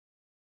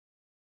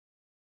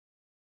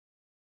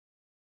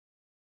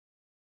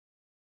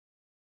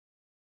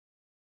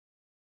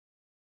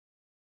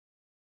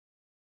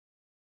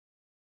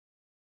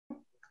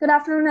Good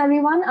afternoon,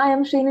 everyone. I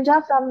am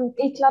Srinaja from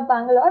A Club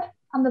Bangalore.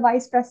 I'm the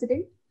Vice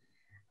President.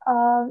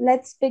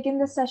 Let's begin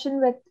this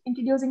session with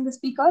introducing the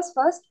speakers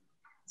first.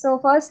 So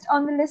first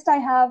on the list, I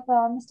have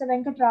Mr.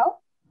 Venkat Rao.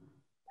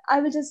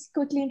 I will just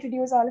quickly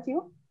introduce all of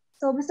you.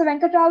 So Mr.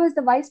 Venkat Rao is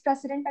the Vice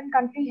President and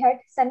Country Head,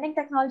 Sending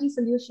Technology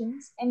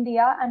Solutions,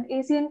 India and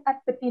ASEAN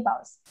at Pitney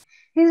Bowes.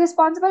 He is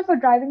responsible for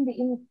driving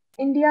the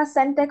India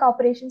Sendtech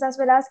operations as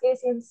well as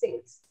ASEAN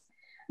sales.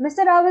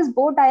 Mr. Rao is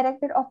Board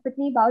Director of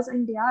Pitney Bowes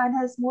India and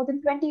has more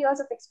than 20 years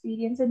of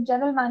experience in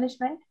general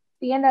management,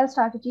 P&L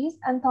strategies,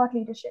 and thought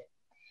leadership.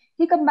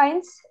 He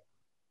combines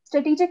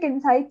strategic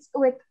insights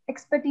with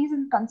expertise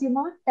in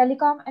consumer,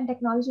 telecom, and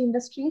technology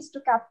industries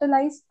to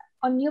capitalize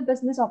on new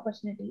business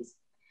opportunities.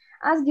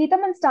 As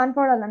GITAM and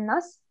Stanford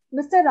alumnus,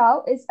 Mr.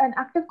 Rao is an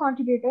active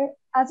contributor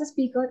as a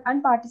speaker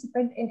and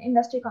participant in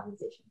industry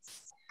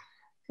conversations.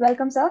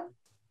 Welcome, sir.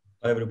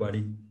 Hi,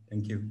 everybody.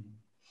 Thank you.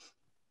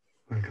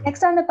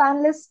 Next on the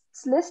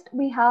panelists list,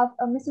 we have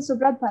Mr.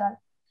 Subrat Baral.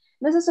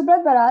 Mr.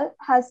 Subrat Baral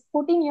has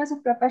 14 years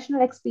of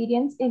professional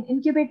experience in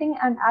incubating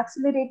and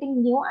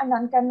accelerating new and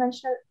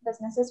unconventional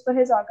businesses for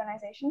his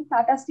organization,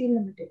 Tata Steel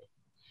Limited.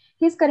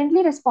 He is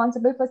currently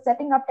responsible for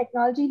setting up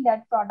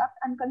technology-led product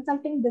and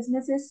consulting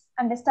businesses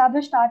and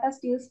established Tata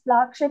Steel's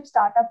flagship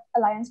Startup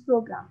Alliance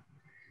program,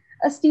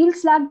 a steel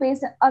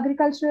slag-based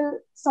agricultural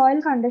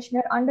soil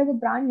conditioner under the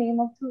brand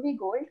name of Thruvi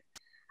Gold,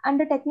 and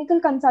a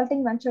technical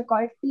consulting venture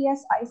called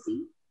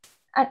TSIC,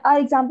 and are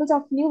examples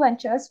of new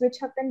ventures which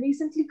have been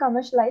recently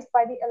commercialized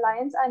by the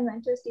Alliance and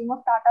Ventures team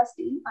of Tata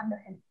Steel under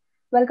him.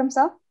 Welcome,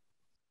 sir.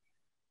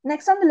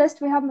 Next on the list,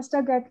 we have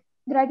Mr.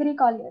 Gregory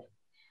Collier.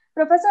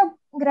 Professor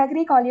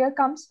Gregory Collier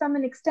comes from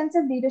an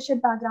extensive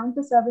leadership background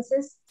to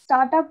services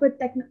startup with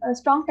a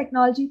strong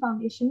technology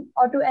foundation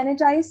or to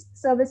energize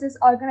services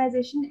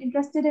organization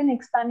interested in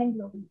expanding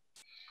globally.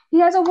 He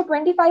has over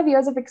 25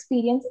 years of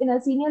experience in a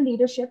senior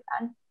leadership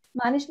and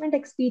management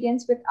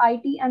experience with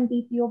IT and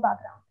BPO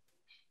background.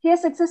 He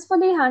has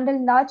successfully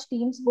handled large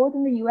teams both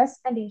in the US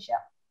and Asia.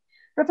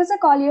 Professor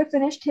Collier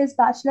finished his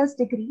bachelor's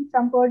degree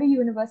from Purdue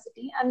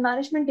University and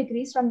management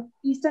degrees from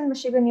Eastern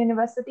Michigan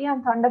University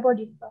and Thunderbird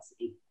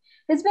University.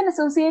 He's been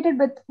associated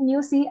with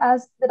NUC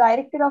as the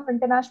Director of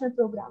International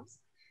Programs.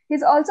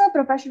 He's also a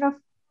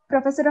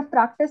professor of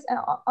practice,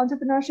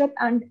 entrepreneurship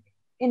and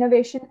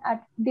innovation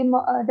at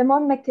Demon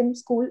McKim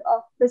School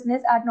of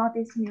Business at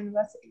Northeastern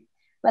University.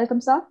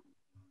 Welcome, sir.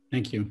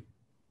 Thank you.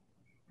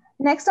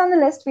 Next on the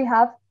list, we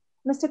have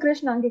Mr.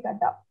 Krish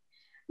Nangegadda.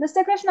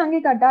 Mr. Krish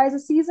Nangegadda is a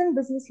seasoned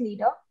business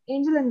leader,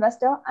 angel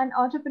investor, and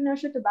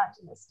entrepreneurship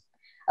evangelist.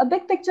 A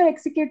big picture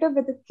executive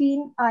with a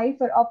keen eye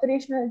for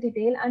operational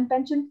detail and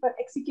penchant for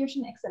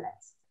execution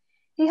excellence.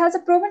 He has a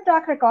proven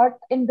track record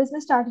in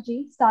business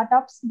strategy,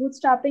 startups,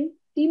 bootstrapping,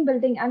 team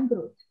building, and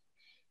growth.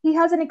 He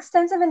has an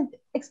extensive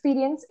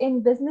experience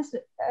in business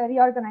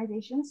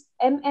reorganizations,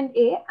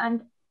 M&A,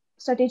 and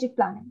strategic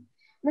planning.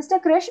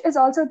 Mr. Krish is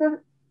also the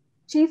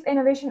Chief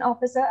Innovation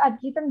Officer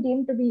at GITAM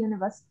deemed to be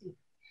university.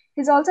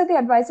 He's also the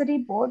advisory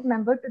board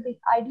member to the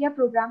IDEA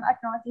program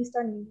at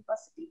Northeastern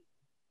University.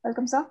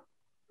 Welcome, sir.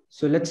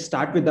 So let's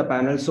start with the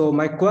panel. So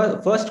my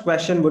first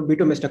question would be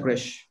to Mr.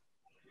 Krish.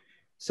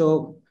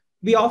 So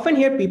we often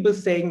hear people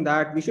saying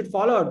that we should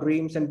follow our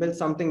dreams and build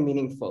something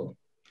meaningful.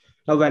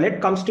 Now, when it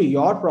comes to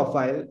your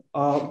profile,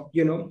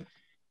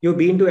 you've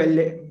been to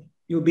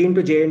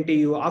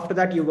JNTU. After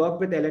that, you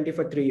worked with L&T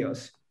for 3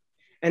 years.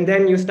 And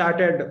then you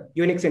started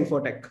Unix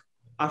Infotech.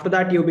 After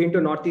that, you've been to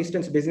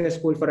Northeastern's Business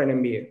School for an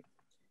MBA.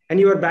 And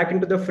you were back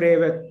into the fray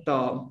with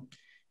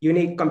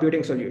Unique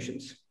Computing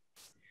Solutions.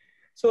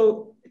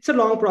 So it's a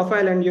long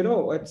profile and,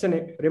 it's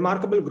a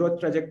remarkable growth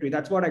trajectory.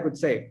 That's what I could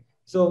say.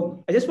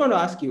 So I just want to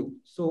ask you,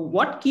 so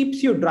what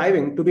keeps you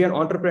driving to be an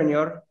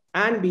entrepreneur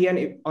and be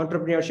an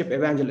entrepreneurship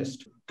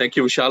evangelist? Thank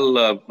you,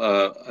 Vishal,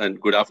 and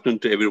good afternoon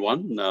to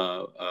everyone.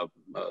 I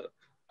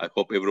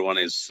hope everyone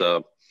is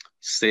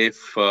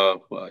safe,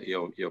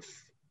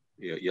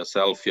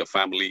 yourself, your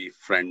family,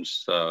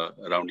 friends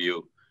around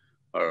you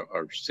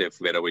are safe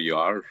wherever you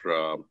are.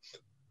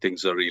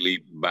 Things are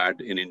really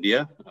bad in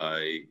India.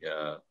 I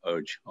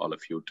urge all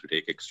of you to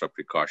take extra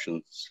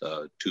precautions,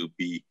 to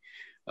be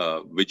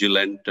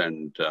vigilant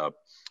and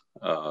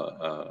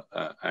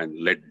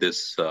let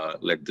this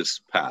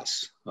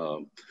pass.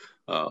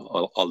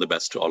 All the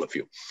best to all of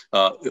you.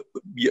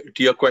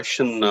 To your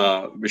question,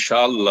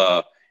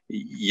 Vishal,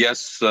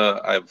 yes,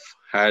 I've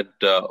had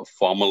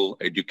formal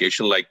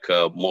education like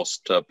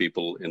most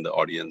people in the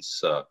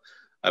audience.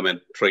 I'm a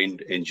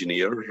trained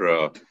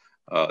engineer,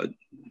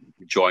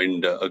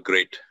 joined a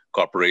great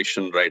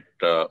corporation right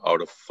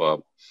out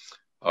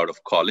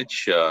of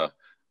college,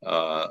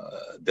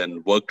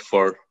 then worked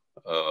for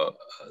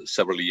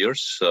several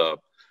years.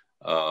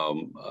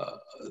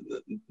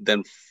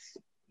 Then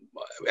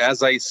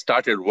as I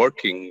started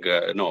working,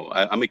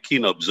 I'm a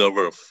keen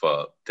observer of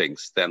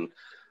things. Then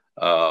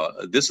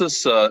this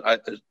is,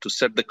 to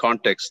set the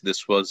context,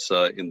 this was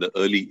in the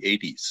early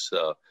 80s.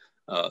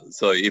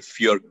 So if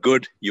you're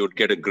good, you would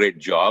get a great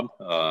job.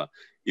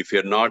 If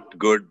you're not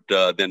good,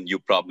 then you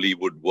probably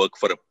would work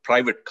for a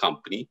private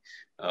company.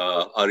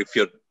 Or if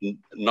you're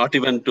not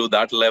even to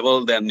that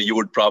level, then you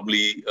would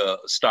probably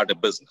start a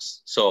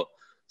business. So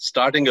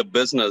starting a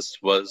business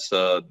was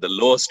the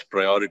lowest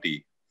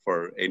priority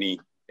for any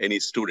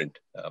student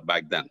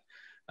back then.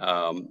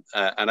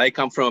 And I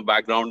come from a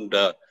background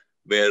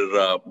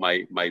where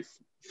my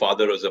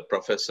father was a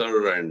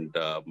professor and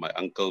my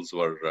uncles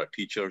were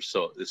teachers.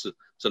 So it's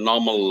a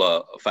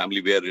normal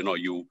family where,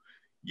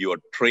 you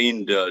are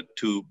trained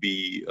to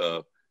be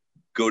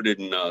good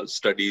in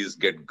studies,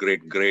 get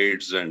great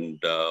grades,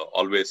 and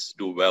always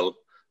do well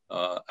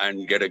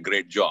and get a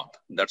great job.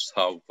 That's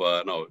how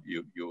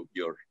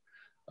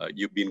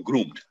you've been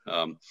groomed.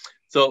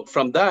 So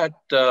from that,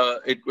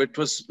 it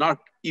was not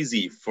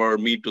easy for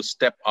me to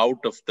step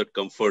out of the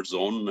comfort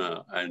zone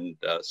and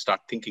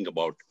start thinking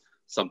about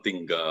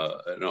something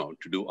to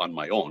do on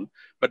my own.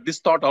 But this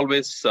thought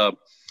always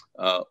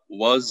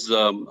was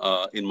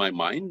in my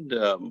mind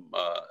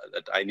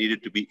that I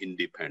needed to be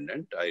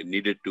independent. I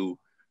needed to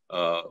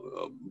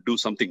do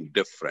something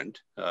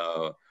different.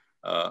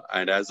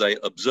 And as I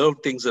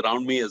observed things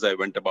around me, as I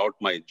went about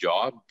my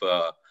job,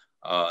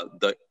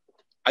 the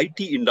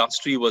IT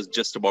industry was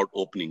just about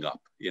opening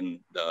up in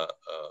the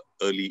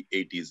early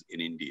 80s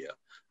in India.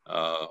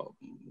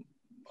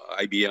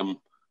 IBM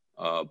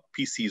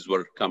PCs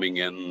were coming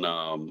in,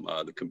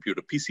 the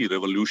computer PC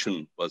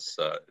revolution was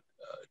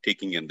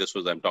taking in. This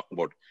was, I'm talking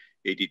about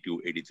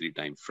 82, 83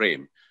 time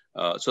frame.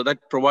 So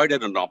that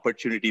provided an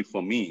opportunity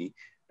for me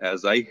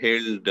as I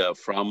hailed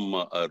from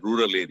a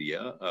rural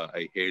area.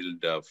 I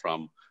hailed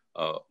from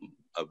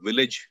a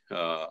village.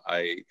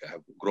 I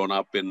have grown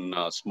up in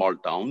small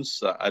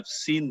towns. I've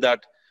seen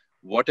that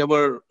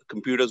whatever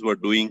computers were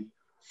doing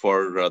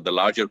for the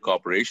larger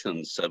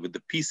corporations with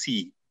the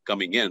PC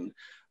coming in,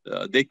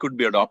 they could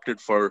be adopted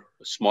for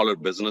smaller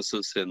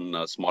businesses in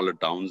smaller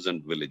towns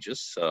and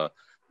villages.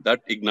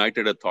 That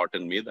ignited a thought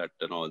in me that,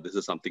 this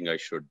is something I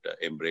should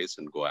embrace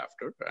and go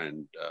after.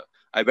 And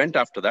I went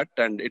after that,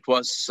 and it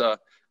was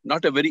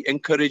not a very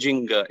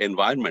encouraging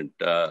environment.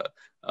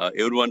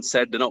 Everyone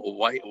said,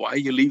 why are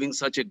you leaving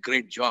such a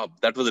great job?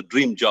 That was a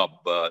dream job.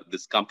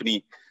 This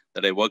company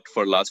that I worked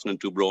for, Larsen &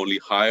 Toubro, only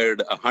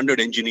hired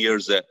 100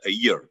 engineers a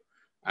year.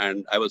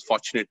 And I was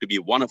fortunate to be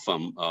one of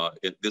them.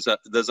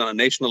 There's on a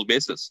national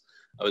basis.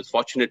 I was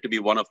fortunate to be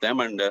one of them.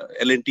 And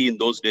L&T in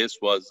those days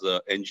was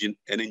an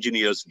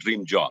engineer's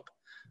dream job.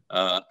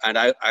 And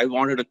I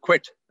wanted to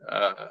quit.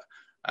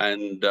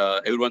 And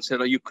everyone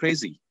said, are you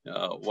crazy?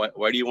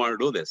 Why do you want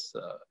to do this?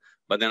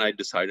 But then I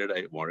decided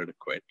I wanted to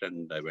quit,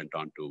 and I went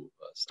on to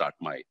start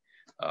my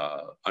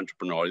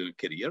entrepreneurial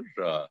career.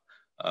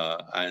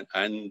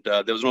 And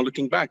there was no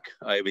looking back.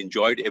 I've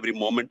enjoyed every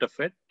moment of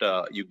it.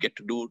 You get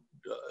to do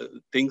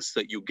things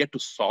that you get to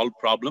solve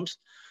problems.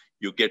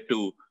 You get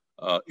to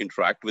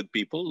interact with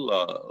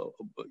people.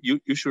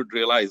 You should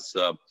realize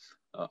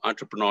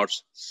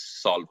entrepreneurs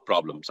solve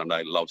problems, and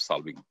I love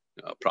solving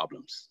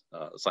problems.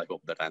 So I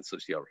hope that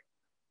answers your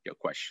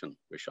question,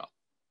 Vishal.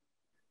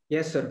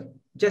 Yes, sir.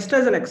 Just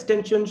as an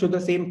extension to the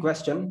same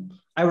question,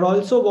 I would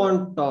also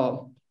want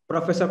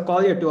Professor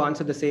Collier to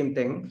answer the same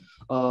thing.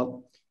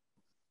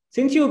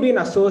 Since you've been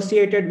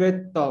associated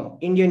with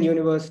Indian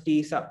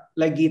universities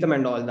like GITAM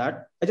and all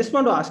that, I just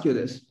want to ask you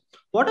this.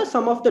 What are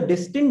some of the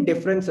distinct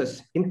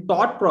differences in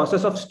thought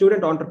process of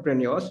student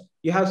entrepreneurs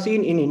you have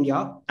seen in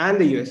India and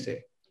the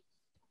USA?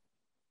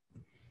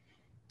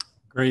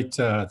 Great.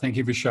 Thank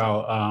you,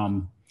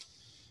 Vishal.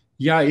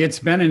 Yeah, it's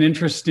been an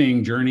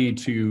interesting journey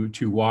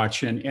to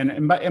watch.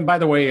 And by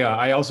the way,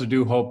 I also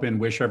do hope and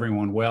wish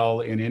everyone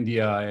well in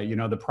India.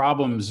 The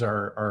problems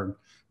are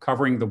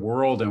covering the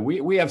world, and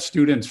we have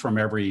students from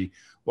every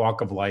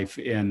walk of life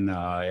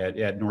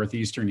at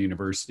Northeastern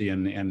University,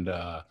 and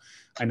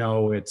I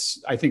know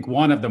I think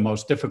one of the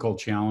most difficult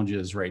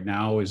challenges right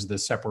now is the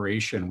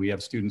separation. We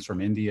have students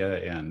from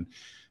India and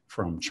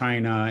from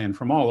China and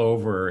from all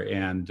over,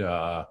 and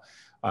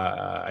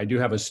I do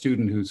have a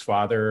student whose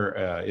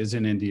father is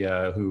in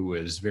India who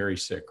is very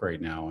sick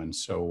right now, and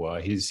so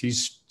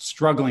he's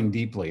struggling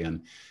deeply,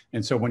 and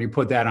so when you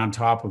put that on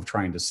top of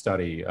trying to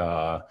study,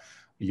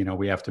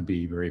 we have to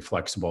be very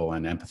flexible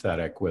and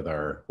empathetic with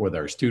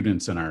our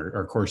students and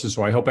our courses.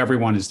 So I hope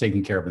everyone is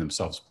taking care of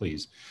themselves,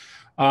 please.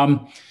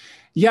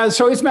 Yeah,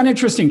 so it's been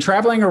interesting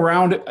traveling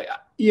around.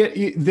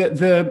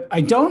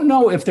 I don't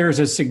know if there's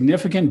a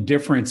significant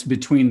difference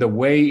between the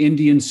way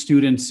Indian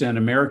students and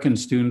American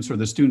students, or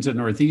the students at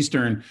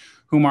Northeastern,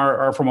 whom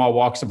are from all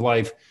walks of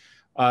life,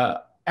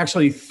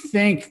 actually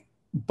think.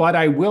 But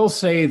I will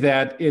say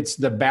that it's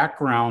the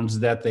backgrounds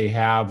that they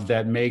have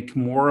that make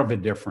more of a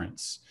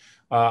difference.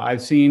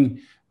 I've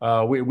seen,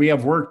 we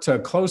have worked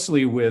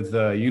closely with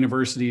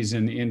universities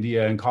in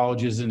India and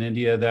colleges in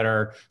India that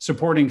are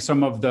supporting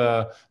some of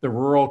the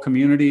rural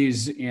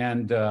communities,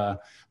 and the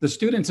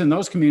students in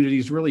those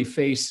communities really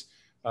face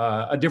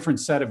a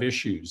different set of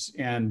issues.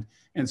 And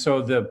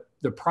so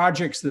the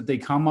projects that they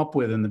come up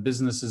with and the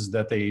businesses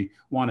that they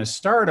want to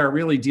start are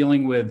really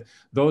dealing with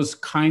those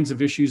kinds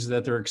of issues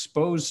that they're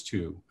exposed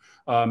to,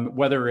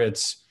 whether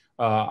it's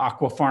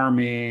aqua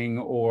farming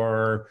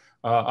or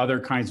other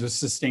kinds of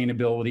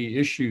sustainability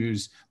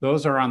issues.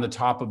 Those are on the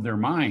top of their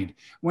mind.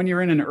 When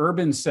you're in an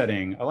urban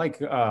setting, like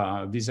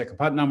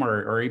Visakhapatnam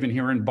or even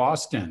here in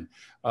Boston,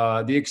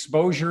 the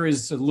exposure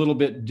is a little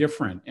bit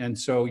different. And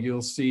so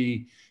you'll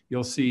see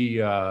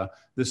the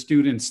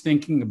students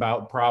thinking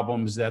about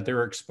problems that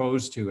they're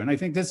exposed to. And I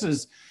think this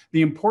is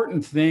the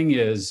important thing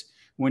is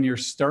when you're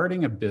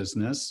starting a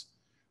business,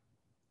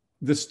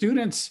 the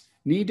students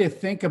need to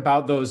think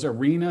about those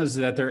arenas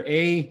that they're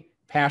A,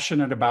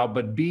 passionate about,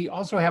 but B,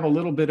 also have a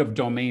little bit of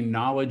domain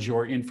knowledge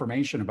or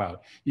information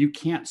about. You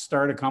can't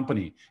start a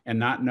company and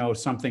not know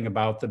something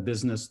about the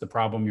business, the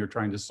problem you're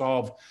trying to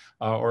solve,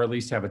 or at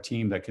least have a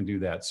team that can do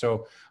that.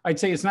 So I'd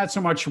say it's not so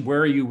much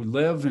where you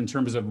live in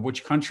terms of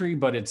which country,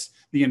 but it's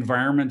the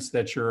environments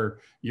that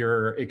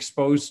you're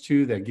exposed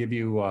to that give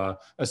you a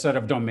set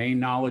of domain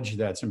knowledge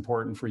that's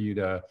important for you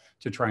to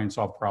try and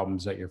solve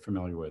problems that you're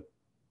familiar with.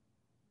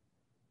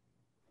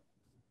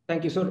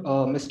 Thank you, sir.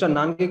 Mr.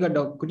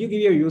 Nangegadda, could you give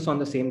your views on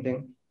the same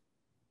thing?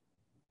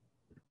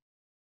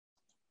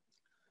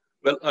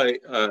 Well, I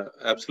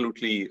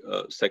absolutely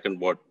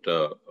second what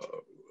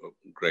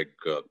Greg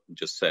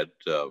just said.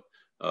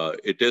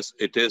 It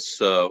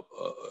is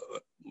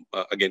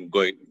again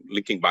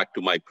linking back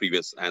to my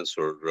previous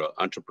answer.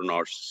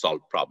 Entrepreneurs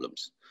solve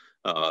problems,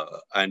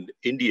 and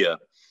India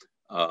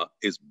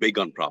is big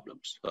on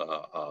problems.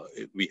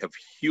 We have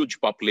huge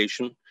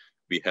population.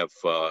 We have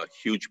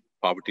huge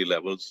poverty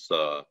levels,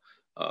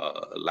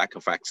 lack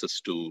of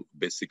access to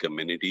basic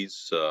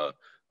amenities.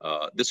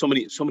 There's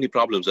so many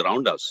problems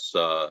around us,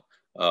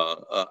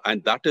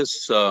 and that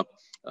is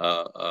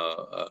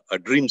a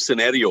dream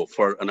scenario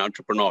for an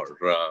entrepreneur.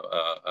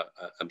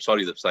 I'm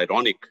sorry, that's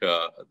ironic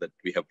that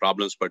we have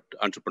problems, but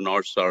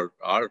entrepreneurs are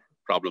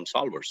problem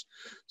solvers.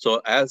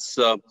 So as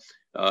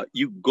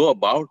you go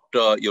about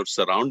your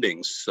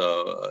surroundings,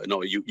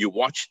 you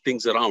watch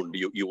things around.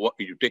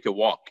 You take a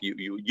walk.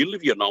 You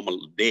live your normal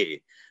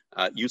day.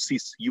 You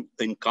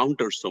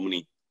encounter so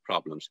many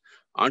problems.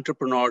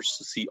 Entrepreneurs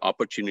see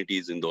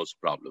opportunities in those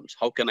problems.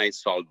 How can I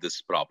solve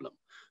this problem?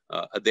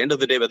 At the end of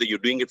the day, whether you're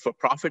doing it for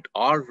profit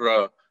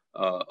or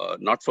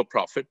not for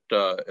profit,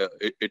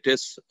 it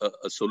is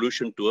a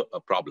solution to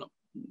a problem.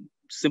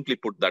 Simply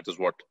put, that is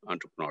what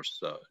entrepreneurs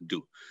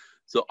do.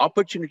 So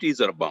opportunities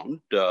are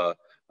abound.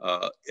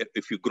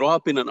 If you grow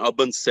up in an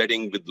urban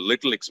setting with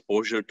little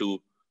exposure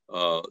to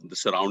the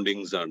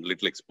surroundings and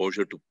little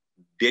exposure to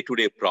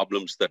day-to-day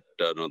problems that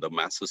the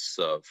masses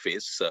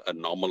face, a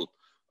normal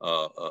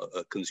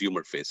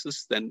consumer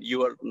faces, then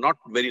you are not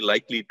very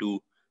likely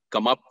to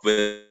come up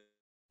with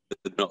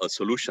a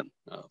solution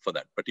for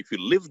that. But if you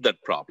live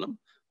that problem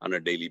on a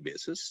daily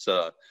basis,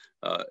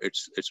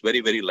 it's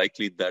very, very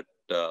likely that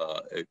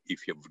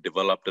if you've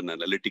developed an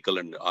analytical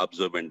and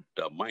observant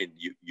mind,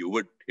 you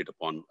would hit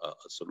upon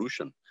a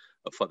solution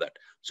for that.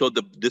 So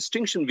the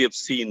distinction we have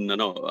seen,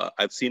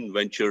 I've seen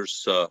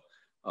ventures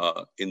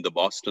in the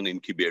Boston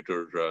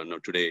incubator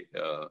today.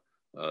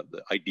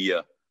 The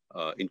idea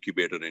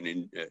incubator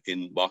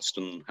in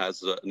Boston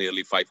has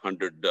nearly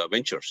 500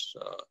 ventures.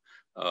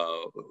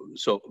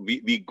 So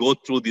we go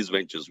through these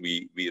ventures,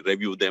 we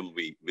review them,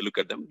 we look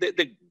at them.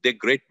 They're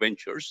great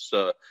ventures,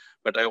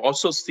 but I've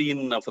also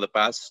seen for the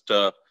past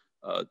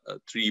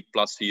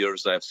 3+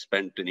 years I've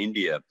spent in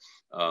India,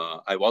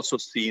 I've also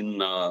seen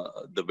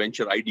the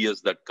venture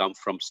ideas that come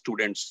from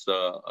students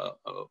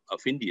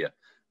of India.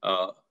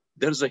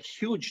 There's a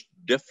huge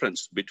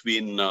difference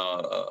between,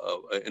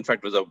 in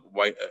fact,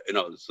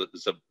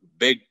 it's a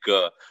big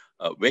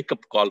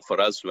wake-up call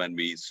for us when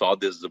we saw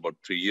this about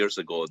 3 years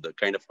ago, the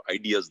kind of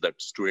ideas that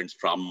students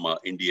from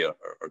India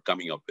are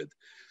coming up with.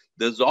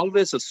 There's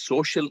always a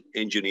social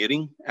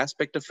engineering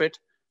aspect of it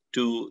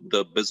to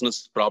the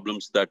business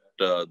problems that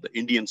the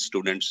Indian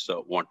students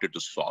wanted to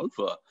solve.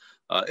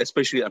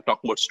 Especially, I'm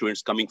talking about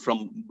students coming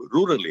from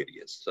rural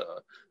areas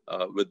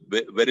with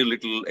very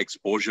little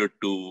exposure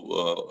to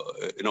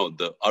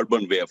the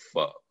urban way of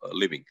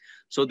living.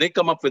 So they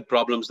come up with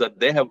problems that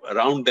they have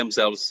around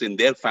themselves in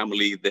their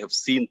family. They have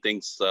seen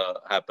things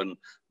happen,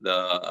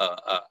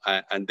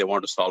 and they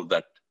want to solve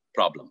that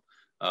problem.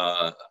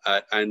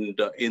 And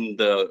in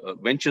the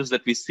ventures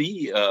that we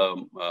see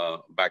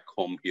back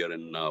home here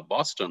in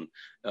Boston,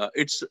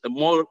 it's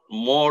more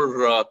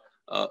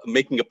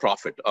making a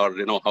profit, or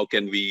how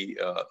can we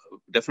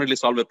definitely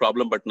solve a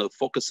problem, but the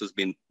focus has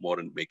been more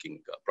in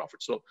making a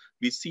profit. So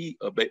we see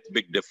a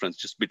big difference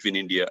just between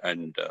India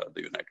and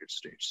the United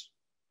States.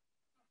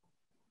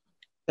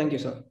 Thank you,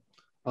 sir.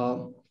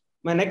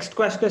 My next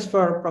question is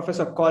for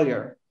Professor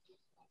Collier.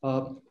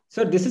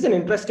 Sir, this is an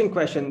interesting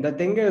question. The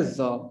thing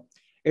is,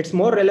 it's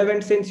more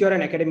relevant since you're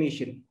an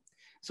academician.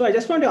 So I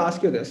just want to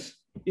ask you this.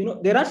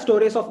 There are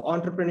stories of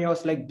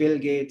entrepreneurs like Bill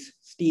Gates,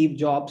 Steve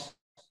Jobs,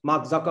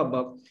 Mark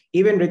Zuckerberg,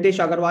 even Ritesh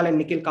Agarwal and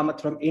Nikhil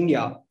Kamath from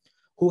India,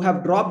 who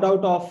have dropped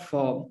out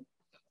of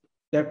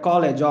their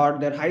college or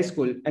their high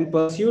school and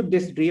pursued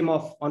this dream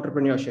of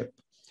entrepreneurship.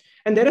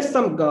 And there is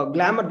some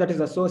glamour that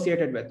is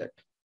associated with it.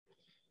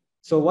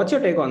 So what's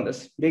your take on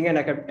this, being an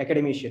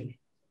academician?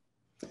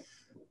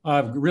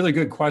 Really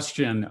good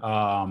question.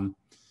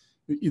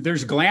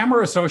 There's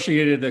glamour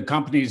associated with the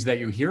companies that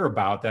you hear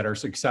about that are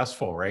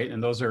successful, right?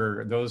 And those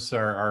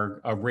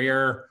are a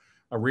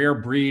rare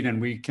breed,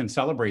 and we can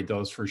celebrate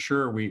those for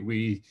sure.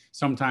 We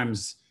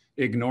sometimes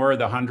ignore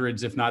the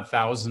hundreds, if not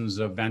thousands,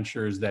 of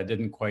ventures that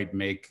didn't quite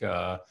make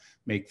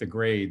the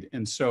grade.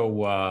 And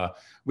so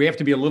we have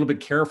to be a little bit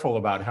careful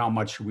about how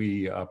much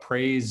we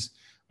praise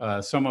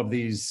some of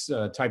these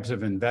types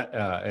of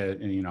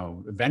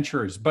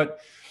ventures.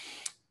 But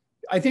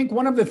I think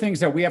one of the things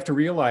that we have to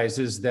realize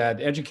is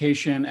that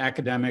education,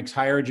 academics,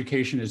 higher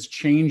education is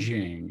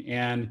changing.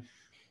 And,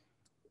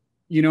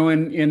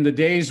 in the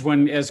days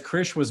when, as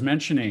Krish was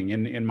mentioning,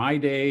 in my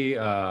day,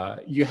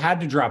 you had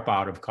to drop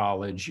out of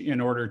college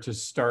in order to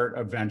start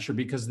a venture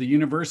because the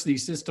university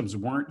systems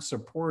weren't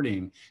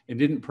supporting and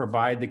didn't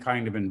provide the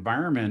kind of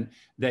environment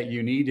that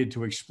you needed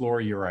to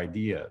explore your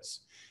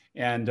ideas.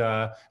 And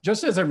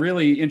just as a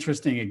really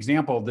interesting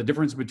example, the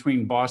difference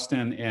between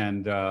Boston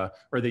and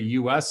or the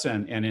US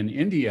and in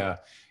India,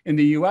 in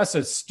the US,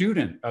 a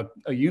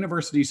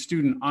university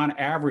student on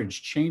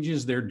average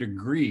changes their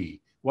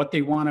degree, what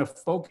they want to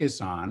focus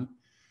on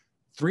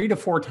 3 to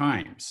 4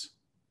 times.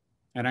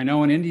 And I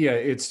know in India,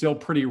 it's still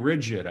pretty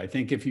rigid. I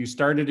think if you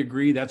start a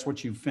degree, that's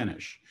what you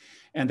finish.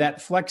 And that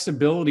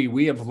flexibility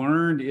we have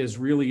learned is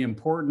really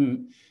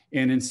important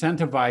in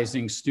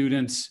incentivizing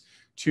students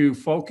to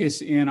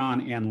focus in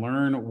on and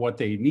learn what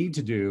they need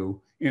to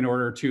do in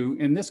order to,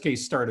 in this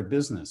case, start a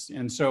business.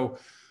 And so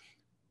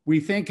we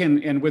think,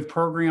 and with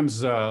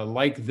programs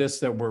like this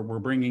that we're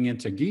bringing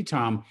into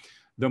GITAM,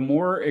 the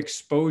more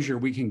exposure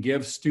we can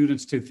give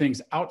students to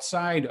things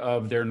outside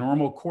of their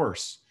normal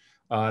course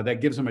that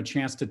gives them a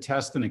chance to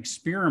test and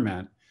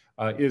experiment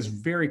is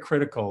very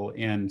critical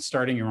in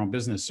starting your own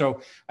business. So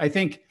I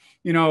think,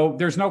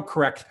 there's no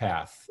correct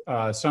path.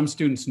 Some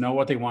students know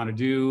what they want to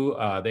do.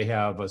 They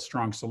have a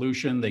strong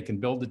solution. They can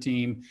build a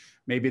team.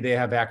 Maybe they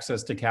have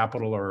access to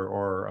capital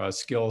or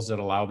skills that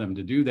allow them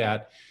to do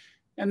that.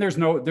 And there's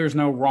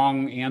no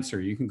wrong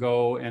answer. You can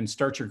go and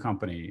start your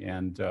company.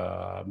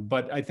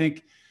 But I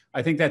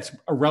think that's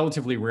a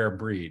relatively rare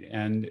breed.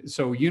 And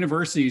so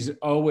universities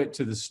owe it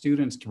to the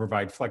students to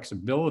provide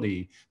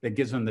flexibility that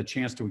gives them the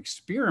chance to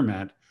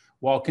experiment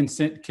while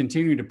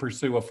continuing to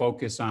pursue a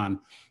focus on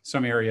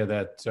some area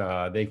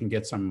that they can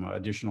get some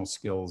additional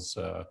skills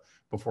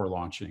before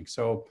launching.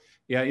 So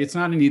yeah, it's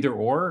not an either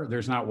or,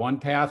 there's not one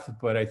path,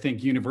 but I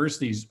think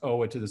universities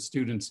owe it to the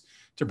students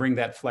to bring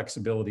that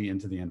flexibility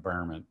into the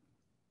environment.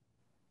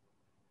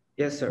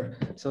 Yes, sir.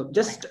 So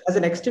just as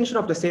an extension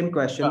of the same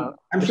question,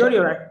 I'm sure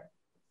you're right.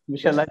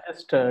 Michelle, I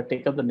just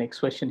take up the next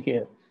question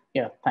here.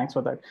 Yeah, thanks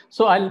for that.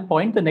 So I'll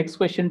point the next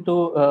question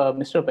to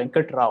Mr.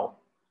 Venkat Rao.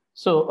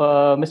 So,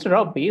 Mr.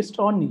 Rao, based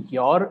on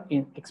your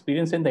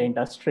experience in the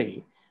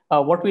industry,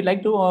 what we'd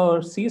like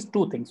to see is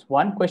 2 things.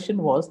 One question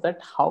was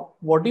that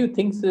what do you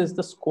think is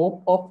the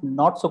scope of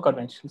not so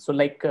conventional? So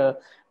like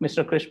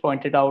Mr. Krish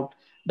pointed out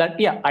that,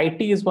 yeah,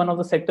 IT is one of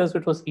the sectors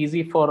which was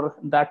easy for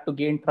that to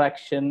gain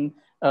traction.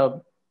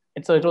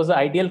 It was an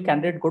ideal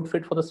candidate, good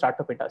fit for the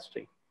startup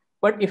industry.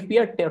 But if we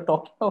are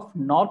talking of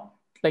not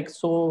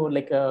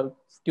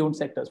tuned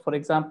sectors, for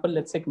example,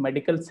 let's say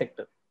medical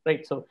sector,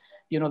 right? So,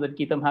 that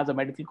GITAM has a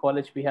medical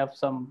college. We have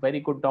some very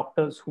good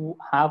doctors who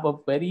have a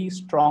very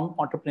strong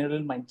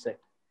entrepreneurial mindset.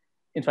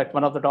 In fact,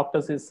 one of the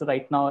doctors is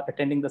right now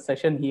attending the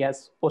session. He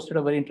has posted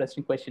a very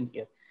interesting question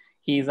here.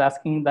 He is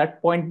asking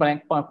that point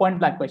blank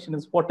question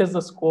is, what is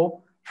the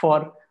scope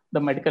for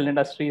the medical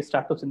industry,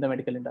 startups in the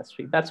medical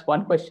industry? That's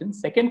one question.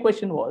 Second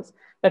question was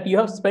that you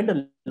have spent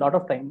a lot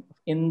of time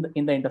in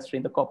the industry,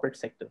 in the corporate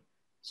sector.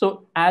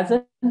 So as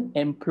an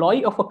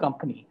employee of a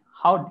company,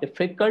 how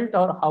difficult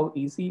or how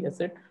easy is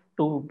it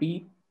to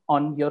be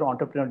on your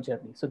entrepreneur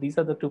journey? So these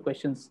are the 2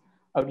 questions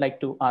I would like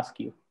to ask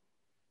you.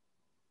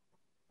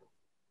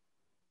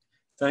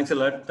 Thanks a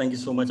lot. Thank you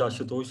so much,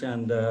 Ashutosh.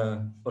 And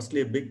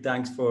firstly, a big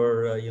thanks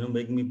for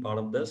making me part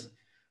of this.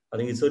 I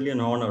think it's certainly an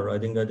honor. I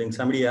think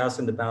somebody asked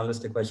in the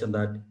panelist a question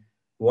that,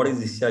 what is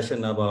this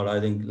session about? I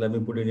think, let me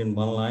put it in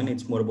one line.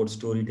 It's more about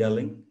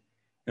storytelling.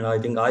 And I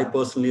think I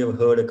personally have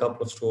heard a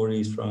couple of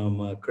stories from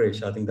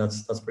Krish. I think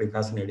that's pretty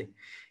fascinating.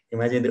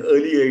 Imagine the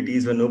early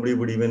 80s when nobody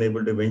would even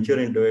able to venture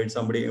into it,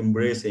 somebody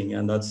embracing.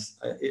 And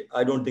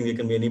I don't think there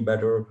can be any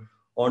better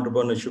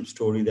entrepreneurship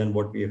story than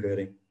what we are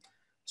hearing.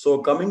 So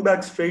coming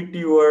back straight to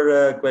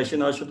your question,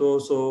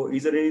 Ashutosh, so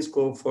is there any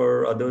scope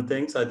for other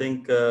things? I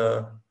think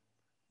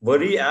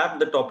very apt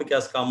the topic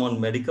has come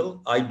on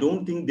medical. I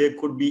don't think there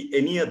could be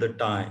any other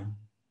time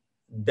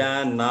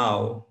than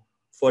now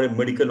for a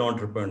medical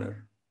entrepreneur.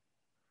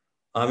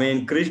 I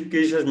mean,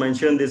 Krish has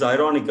mentioned this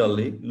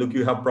ironically. Look,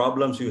 you have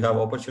problems, you have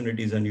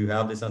opportunities, and you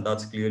have this, and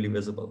that's clearly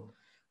visible.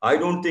 I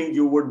don't think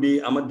you would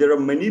be, there are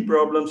many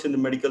problems in the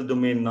medical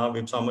domain now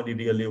if somebody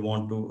really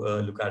want to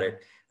look at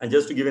it. And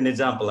just to give an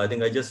example, I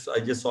think I just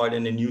saw it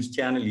in a news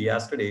channel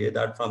yesterday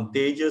that from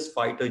Tejas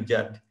fighter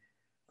jet,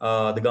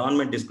 the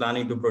government is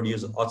planning to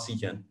produce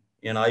oxygen.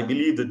 And I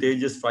believe the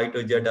Tejas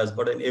fighter jet has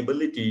got an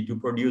ability to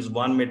produce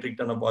 1 metric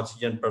ton of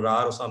oxygen per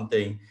hour or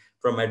something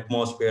from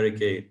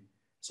atmospheric air.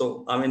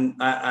 So, I mean,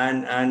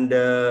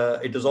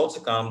 it has also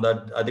come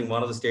that I think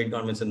one of the state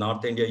governments in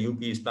North India,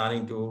 UP, is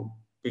planning to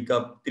pick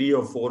up 3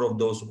 or 4 of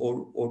those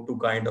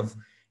O2 kind of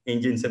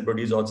engines and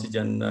produce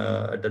oxygen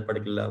at that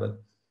particular level.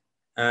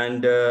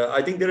 And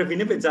I think there are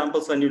enough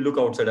examples when you look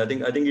outside. I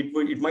think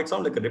it might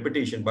sound like a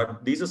repetition,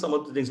 but these are some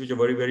of the things which are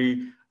very,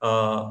 very,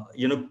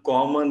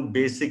 common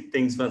basic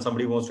things when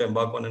somebody wants to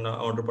embark on an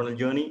entrepreneurial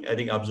journey. I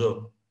think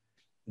observe.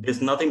 There's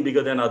nothing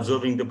bigger than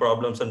observing the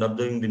problems and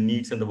observing the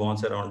needs and the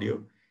wants around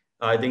you.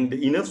 I think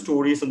the enough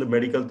stories on the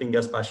medical thing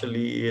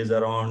especially is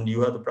around,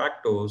 you have the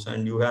practice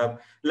and you have,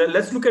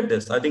 let's look at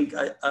this. I think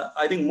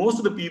most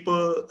of the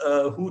people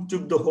who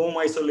took the home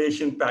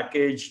isolation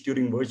package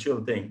during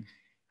virtual thing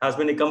has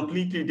been a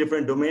completely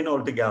different domain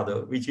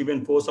altogether, which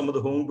even forced some of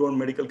the homegrown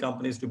medical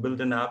companies to build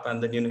an app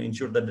and then,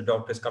 ensure that the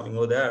doctor is coming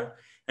over there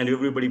and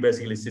everybody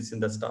basically sits in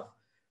that stuff.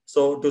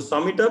 So to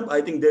sum it up,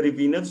 I think there is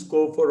enough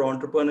scope for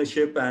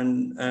entrepreneurship,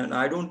 and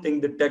I don't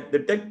think the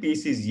tech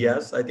piece is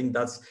yes. I think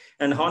that's,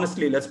 and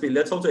honestly,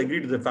 let's also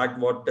agree to the fact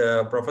what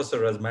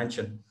Professor has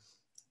mentioned.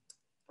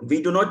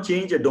 We do not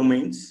change our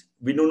domains.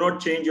 We do not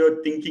change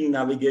our thinking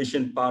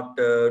navigation part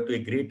to a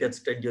great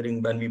extent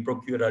during when we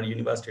procure our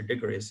university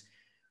degrees.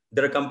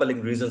 There are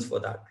compelling reasons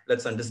for that.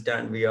 Let's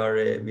understand we are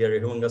a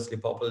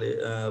humongously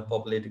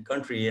populated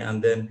country,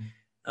 and then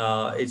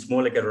it's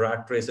more like a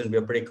rat race, and we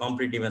are pretty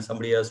competitive when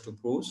somebody has to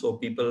prove. So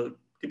people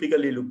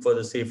typically look for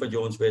the safer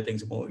zones where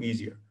things are more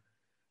easier.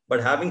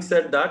 But having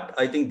said that,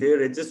 I think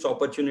there exists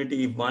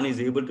opportunity if one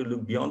is able to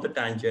look beyond the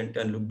tangent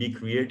and be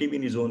creative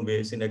in his own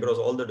ways and across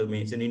all the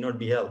domains. It need not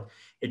be health.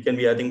 It can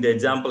be, I think the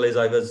example is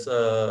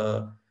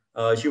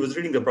she was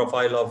reading the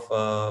profile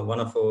of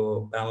one of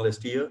our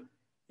panelists here.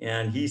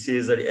 And he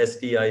says that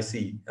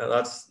STIC,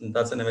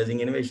 that's an amazing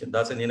innovation.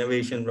 That's an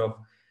innovation of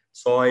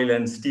soil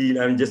and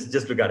steel. I mean,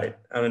 just look at it.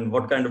 I mean,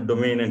 what kind of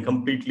domain, and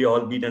completely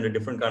albeit in a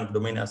different kind of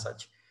domain as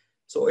such.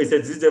 So it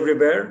exists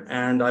everywhere.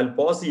 And I'll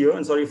pause here,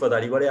 and sorry for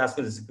that. You got to ask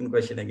me the second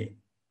question again.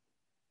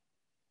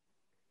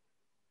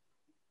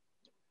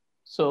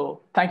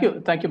 So thank you,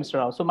 Mr.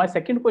 Rao. So my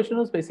second question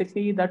was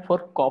basically that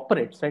for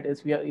corporates, right?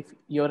 If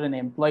you're an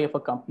employee of a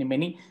company,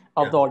 many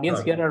of the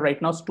audience here are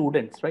right now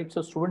students, right?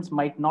 So students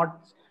might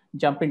not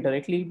jump in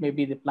directly.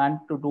 Maybe they plan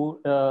to do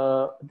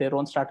their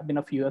own startup in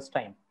a few years'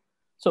 time.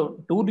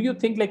 So do you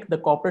think like the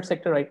corporate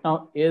sector right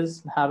now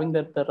is having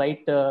the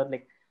right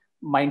like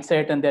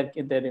mindset, and they're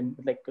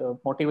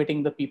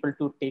motivating the people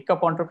to take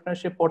up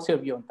entrepreneurship? What's your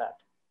view on that?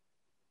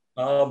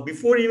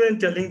 Before even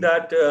telling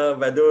that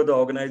whether the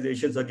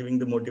organizations are giving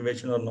the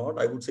motivation or not,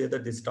 I would say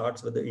that it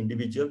starts with the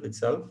individual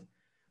itself.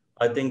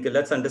 I think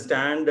let's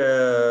understand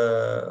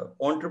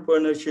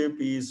entrepreneurship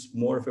is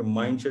more of a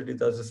mindset. It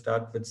has to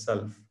start with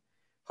self.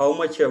 How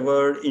much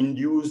ever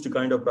induced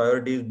kind of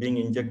priorities being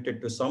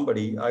injected to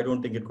somebody, I don't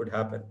think it could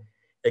happen.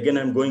 Again,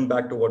 I'm going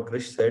back to what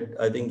Krish said.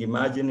 I think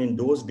imagine in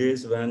those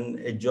days when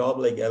a job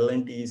like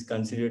L&T is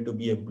considered to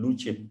be a blue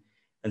chip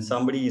and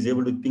somebody is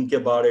able to think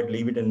about it,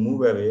 leave it and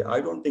move away.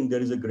 I don't think there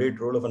is a great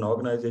role of an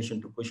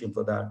organization to push him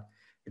for that.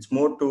 It's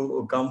more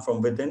to come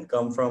from within,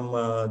 come from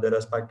the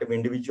respective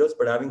individuals.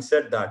 But having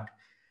said that,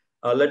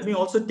 let me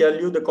also tell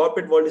you the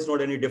corporate world is not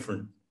any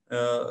different.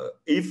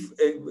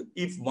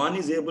 If one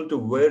is able to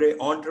wear an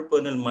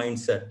entrepreneurial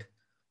mindset,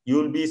 you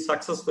will be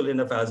successful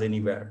enough as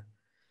anywhere.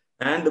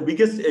 And the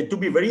biggest, to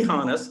be very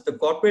honest, the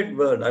corporate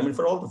world, I mean,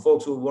 for all the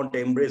folks who want to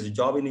embrace a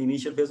job in the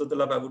initial phase of the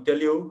life, I would tell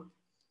you,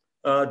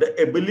 the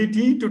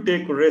ability to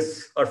take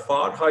risks are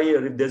far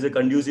higher if there's a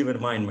conducive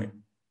environment.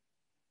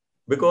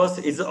 Because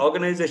it's an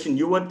organization,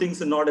 your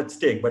things are not at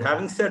stake. But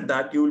having said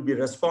that, you will be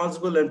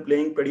responsible and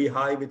playing pretty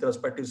high with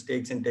respect to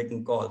stakes and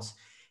taking calls.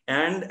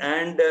 And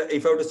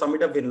if I were to sum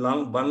it up in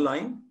one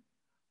line,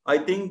 I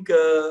think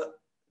the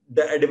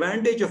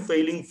advantage of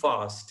failing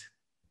fast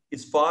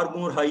is far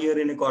more higher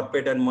in a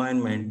corporate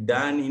environment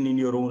than in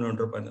your own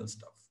entrepreneurial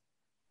stuff.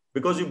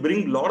 Because you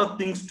bring a lot of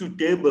things to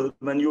table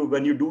when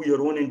you do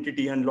your own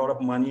entity, and a lot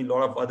of money, a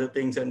lot of other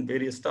things and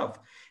various stuff.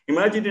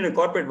 Imagine in a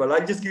corporate world,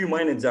 I'll just give you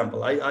my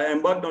example. I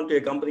embarked onto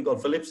a company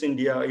called Philips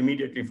India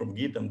immediately from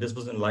GITAM. This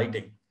was in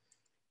lighting.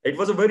 It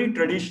was a very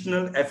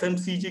traditional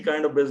FMCG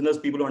kind of business.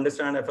 People who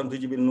understand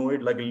FMCG will know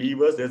it like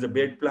levers. There's a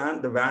big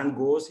plan, the van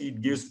goes,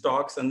 it gives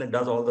stocks and then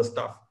does all the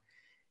stuff.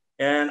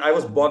 And I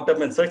was bogged up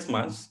in 6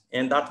 months.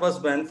 And that was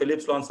when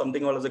Philips launched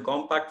something called as a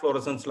compact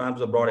fluorescence lamps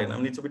were brought in. I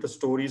mean, it's a bit of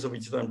stories of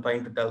which I'm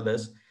trying to tell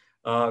this.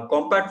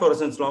 Compact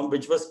fluorescence lamp,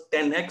 which was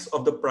 10x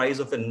of the price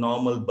of a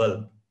normal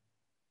bulb.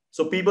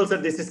 So people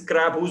said, this is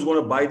crap. Who's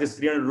going to buy this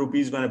 300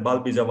 rupees when a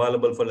bulb is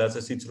available for less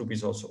than 6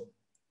 rupees or so?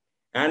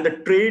 And the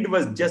trade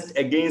was just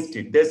against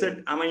it. They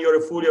said, I mean, you're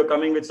a fool. You're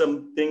coming with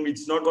something which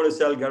is not going to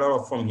sell. Get out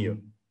of from here.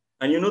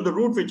 And you know, the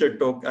route which I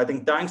took, I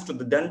think thanks to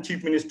the then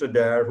chief minister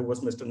there, who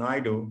was Mr.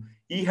 Naidu,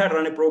 he had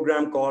run a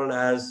program called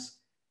as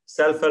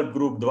Self-Help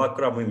Group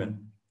Dwakra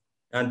Women.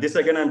 And this,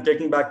 again, I'm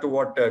taking back to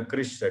what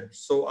Krish said.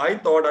 So I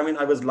thought, I mean,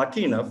 I was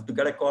lucky enough to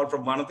get a call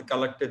from one of the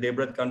collectors,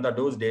 Debrat Kanta,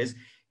 those days.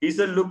 He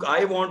said, look,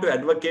 I want to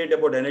advocate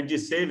about energy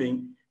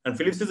saving. And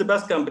Philips is the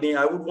best company.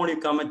 I would want you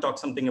to come and talk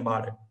something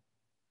about it.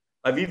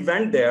 We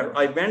went there.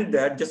 I went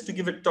there just to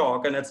give a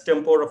talk, and it's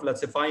tempo of,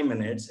 let's say, 5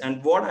 minutes.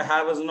 And what I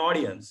have as an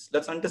audience,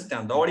 let's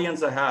understand, the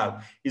audience I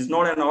have is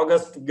not an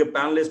August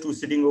panelist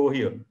who's sitting over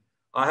here.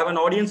 I have an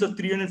audience of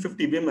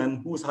 350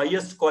 women whose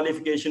highest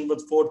qualification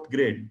was 4th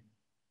grade.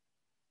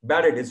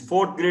 Bad it is,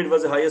 4th grade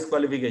was the highest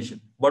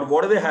qualification. But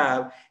what do they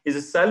have is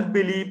a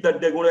self-belief that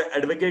they're going to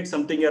advocate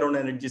something around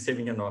energy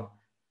saving and all.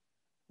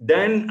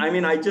 Then, I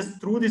mean, I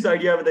just threw this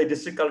idea with the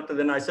district collector.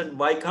 Then I said,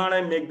 why can't I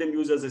make them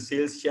use as a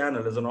sales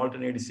channel, as an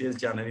alternative sales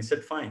channel? He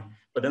said, fine,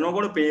 but they're not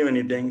going to pay you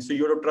anything. So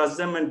you have to trust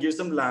them and give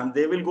some lamp.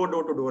 They will go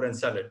door to door and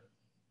sell it.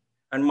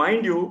 And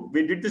mind you,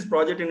 we did this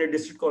project in a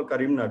district called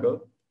Karimnagar.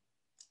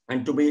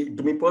 And to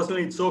me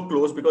personally, it's so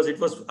close because it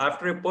was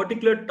after a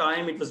particular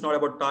time, it was not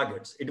about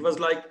targets. It was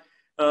like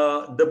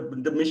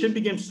the mission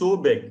became so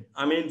big.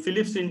 I mean,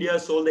 Philips India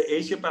sold the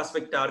Asia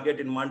Pacific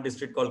target in one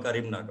district called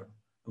Karimnagar.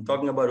 I'm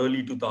talking about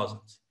early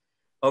 2000s.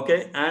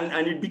 Okay,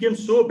 and it became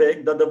so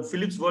big that the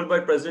Philips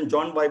Worldwide President,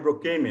 John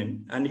Vibro, came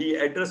in and he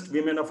addressed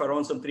women of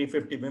around some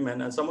 350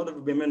 women. And some of the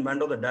women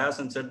went on the dais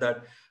and said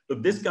that,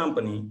 look, this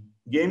company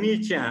gave me a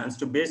chance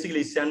to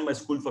basically send my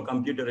school for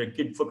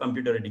kid for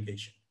computer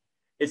education.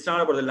 It's not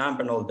about the lamp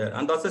and all that.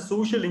 And that's a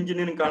social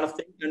engineering kind of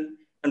thing.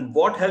 And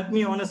what helped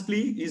me,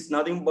 honestly, is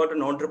nothing but an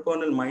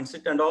entrepreneurial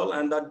mindset and all.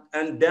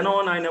 And then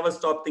on, I never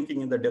stopped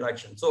thinking in that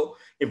direction. So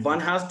if one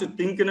has to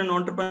think in an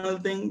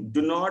entrepreneurial thing,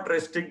 do not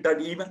restrict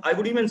that. Even I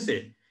would even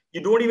say,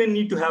 you don't even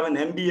need to have an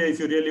MBA if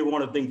you really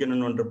want to think in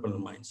an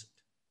entrepreneurial mindset.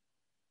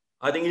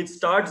 I think it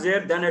starts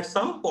there. Then at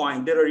some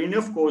point, there are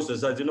enough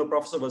courses, as you know,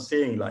 Professor was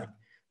saying, like,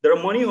 there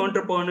are many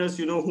entrepreneurs,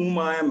 you know, whom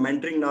I am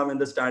mentoring now in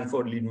the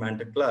Stanford Lead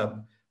Mentor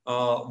Club,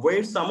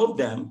 where some of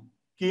them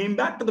came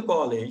back to the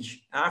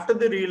college after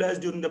they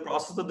realized during the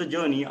process of the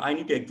journey, I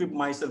need to equip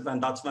myself,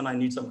 and that's when I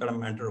need some kind of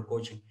mentor or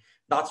coaching.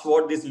 That's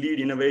what these lead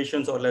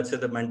innovations, or let's say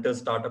the mentor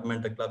startup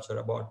mentor clubs are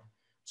about.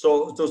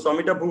 So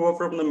Samita Bhuva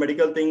from the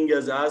medical thing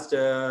has asked,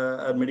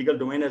 medical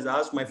domain has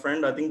asked, my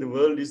friend, I think the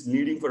world is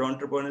needing for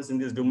entrepreneurs in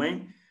this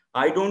domain.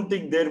 I don't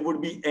think there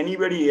would be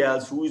anybody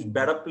else who is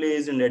better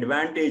placed and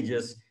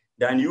advantageous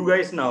than you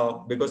guys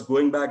now, because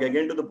going back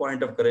again to the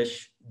point of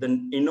Krish,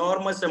 the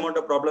enormous amount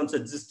of problems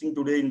existing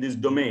today in this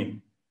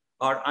domain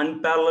are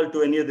unparalleled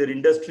to any other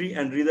industry,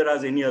 and neither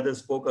has any other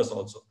focus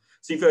also.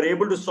 So if you're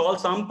able to solve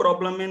some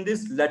problem in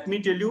this, let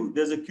me tell you,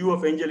 there's a queue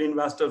of angel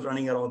investors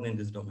running around in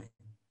this domain.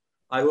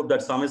 I hope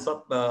that sums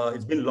up.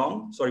 It's been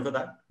long. Sorry for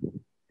that.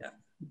 Yeah.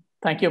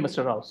 Thank you,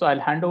 Mr. Rao. So I'll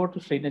hand over to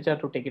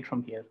Srinaja to take it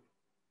from here.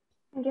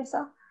 Thank you,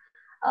 sir.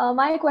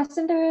 My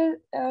question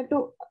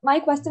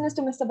is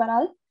to Mr.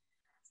 Baral.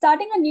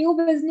 Starting a new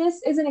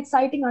business is an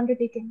exciting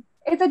undertaking.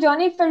 It's a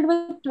journey filled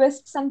with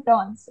twists and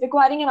turns,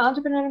 requiring an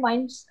entrepreneurial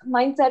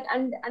mindset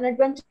and an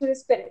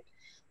adventurous spirit.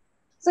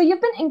 So you've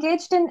been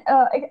engaged in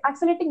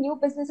accelerating new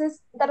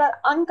businesses that are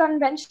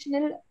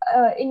unconventional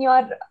in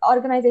your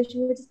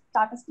organization, which is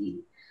Tata Steel.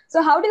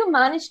 So how do you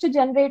manage to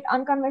generate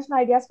unconventional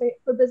ideas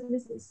for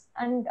businesses?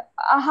 And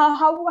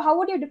how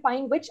would you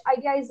define which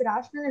idea is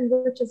rational and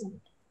which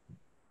isn't?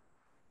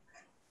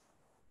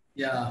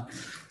 Yeah.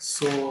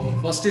 So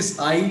first is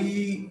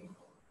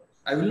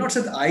I will not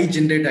say that I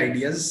generate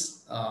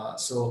ideas.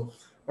 So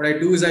what I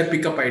do is I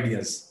pick up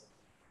ideas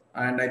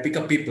and I pick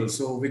up people.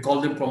 So we call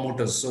them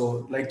promoters.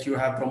 So like you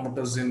have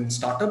promoters in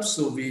startups.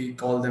 So we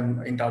call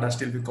them in Tata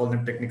Steel, we call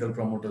them technical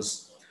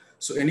promoters.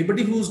 So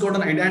anybody who's got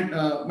an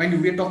idea, mind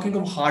you, we're talking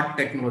of hard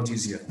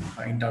technologies here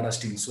in Tata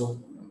Steel. So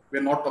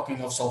we're not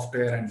talking of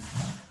software and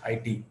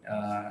IT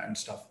and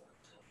stuff.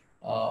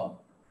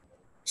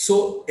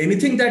 So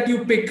anything that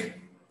you pick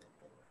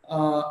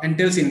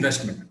entails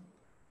investment.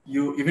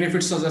 Even if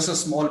it's just a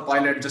small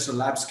pilot, just a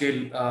lab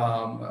scale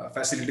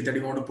facility that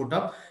you want to put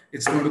up,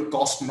 it's going to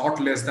cost not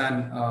less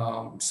than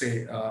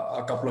say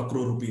a couple of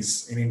crore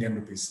rupees in Indian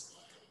rupees.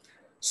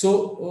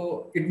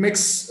 So it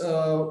makes,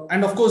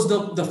 and of course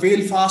the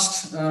fail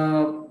fast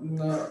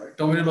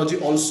terminology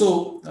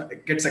also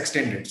gets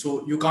extended.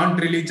 So you can't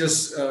really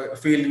just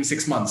fail in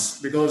 6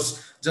 months,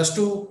 because just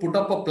to put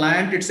up a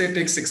plant, it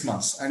takes 6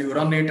 months, and you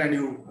run it and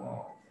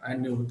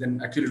you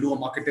then actually do a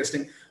market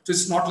testing. So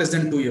it's not less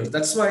than 2 years.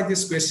 That's why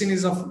this question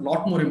is of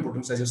lot more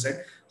importance, as you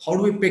said. How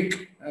do we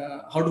pick,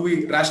 how do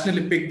we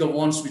rationally pick the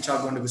ones which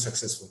are going to be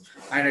successful?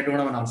 And I don't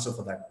have an answer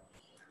for that.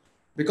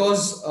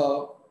 Because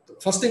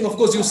first thing, of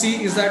course, you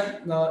see is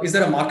that, is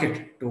there a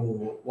market to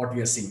what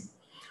we are seeing?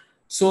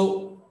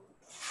 So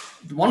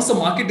once the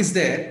market is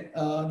there,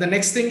 the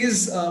next thing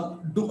is,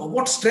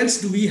 what strengths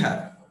do we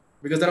have?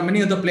 Because there are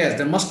many other players.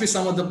 There must be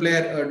some other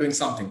player doing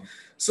something.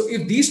 So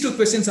if these two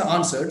questions are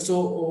answered, so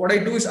what I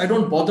do is I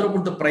don't bother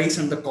about the price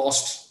and the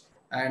cost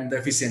and the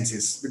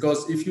efficiencies,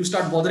 because if you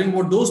start bothering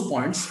about those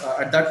points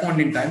at that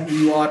point in time,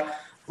 you are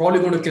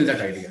probably going to kill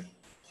that idea.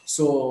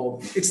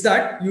 So it's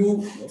that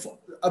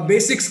a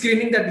basic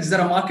screening, that is there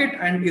a market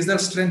and is there a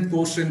strength,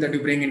 core strength that you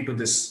bring into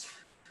this.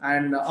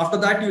 And after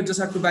that, you just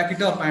have to back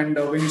it up. And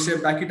when you say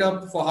back it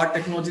up for hard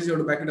technologies, you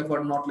have to back it up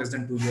for not less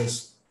than 2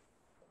 years.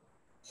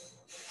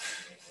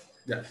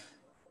 Yeah.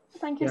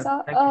 Thank you,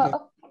 sir. Thank you.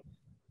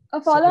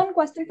 A follow-on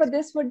question for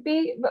this would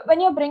be, when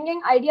you're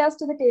bringing ideas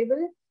to the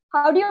table,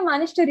 how do you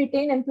manage to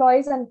retain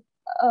employees and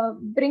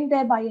bring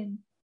their buy-in?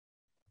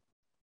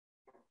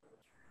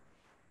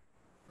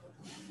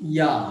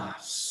 Yeah,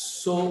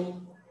 so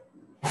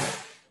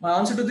my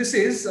answer to this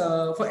is,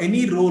 for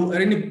any role or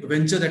any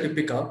venture that you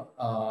pick up,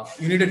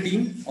 you need a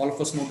team. All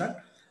of us know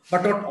that.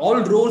 But not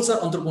all roles are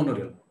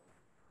entrepreneurial.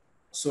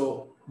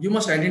 So you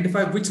must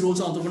identify which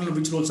roles are entrepreneurial,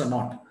 which roles are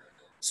not.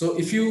 So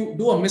if you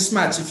do a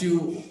mismatch, if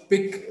you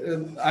pick,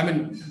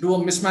 do a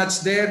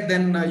mismatch there,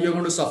 then you're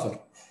going to suffer,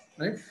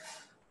 right?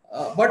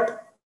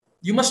 But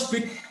you must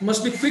be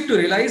quick to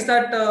realize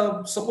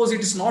that suppose it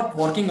is not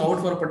working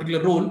out for a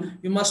particular role,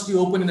 you must be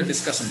open in the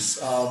discussions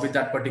with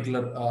that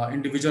particular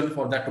individual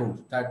for that role.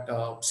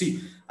 That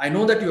see, I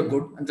know that you are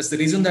good, and that's the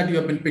reason that you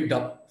have been picked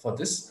up for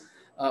this.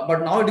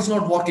 But now it is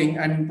not working,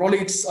 and probably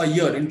it's a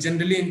year. And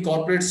generally in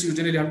corporates, you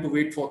generally have to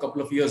wait for a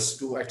couple of years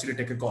to actually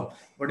take a call.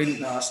 But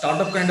in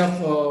startup kind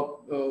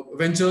of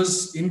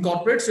ventures in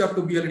corporates, you have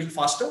to be a little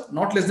faster,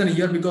 not less than a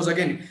year, because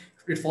again,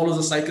 it follows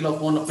a cycle of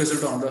one appraisal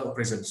to another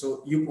appraisal.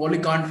 So you probably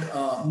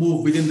can't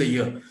move within the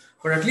year.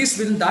 But at least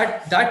within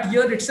that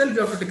year itself,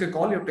 you have to take a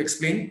call, you have to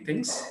explain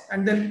things,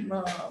 and then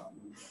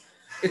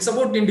it's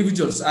about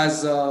individuals.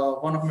 As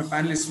one of my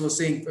panelists was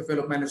saying, a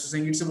fellow panelist was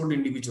saying, it's about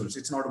individuals.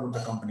 It's not about the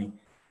company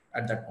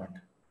at that point.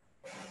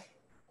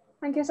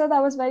 Thank you, sir. That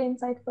was very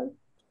insightful.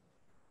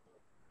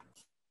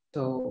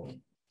 So,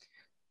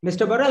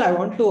 Mr. Baral, I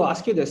want to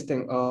ask you this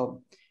thing.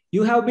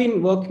 You have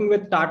been working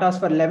with Tatas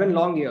for 11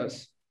 long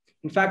years.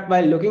 In fact,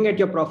 while looking at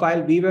your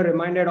profile, we were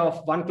reminded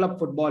of one club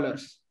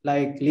footballers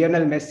like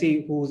Lionel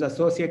Messi, who's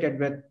associated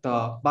with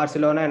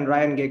Barcelona, and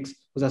Ryan Giggs,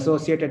 who's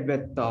associated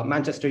with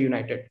Manchester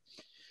United.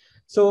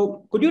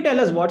 So could you tell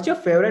us what's your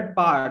favorite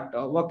part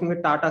working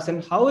with Tatas,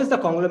 and how is the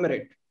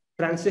conglomerate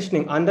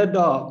transitioning under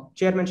the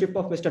chairmanship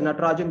of Mr.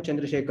 Natarajan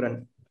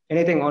Chandrasekharan?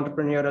 Anything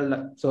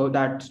entrepreneurial so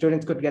that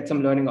students could get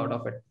some learning out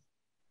of it?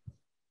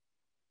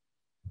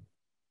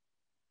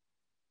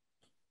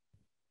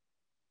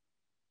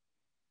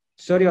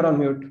 Sir, you're on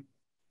mute.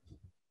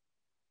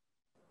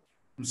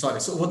 I'm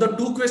sorry. So were there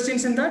two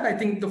questions in that? I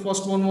think the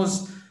first one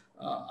was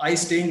I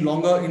staying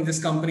longer in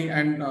this company,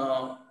 and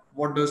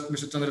what does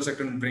Mr.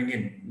 Chandrasekharan bring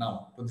in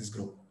now to this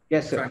group?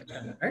 Yes, sir.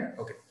 Right?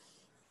 Okay.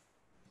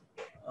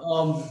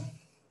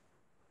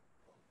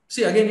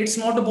 See, again, it's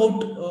not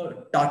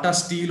about Tata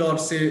Steel, or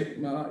say,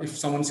 if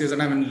someone says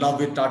that I'm in love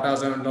with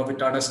Tatas, I'm in love with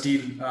Tata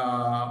Steel,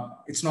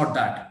 it's not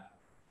that.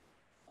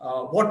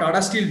 What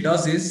Tata Steel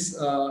does is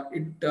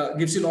it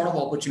gives you a lot of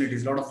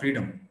opportunities, a lot of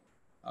freedom.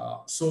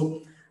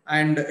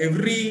 And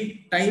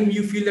every time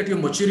you feel that you're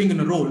maturing in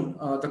a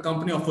role, the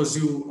company offers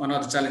you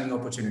another challenging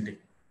opportunity.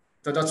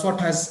 So that's what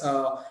has,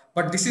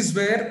 but this is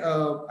where,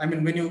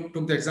 when you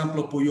took the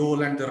example of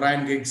Puyol and the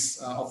Ryan Giggs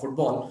of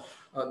football,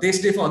 they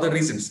stay for other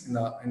reasons in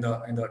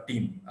the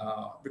team,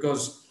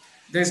 because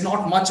there's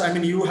not much.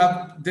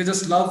 They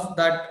just love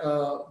that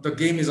the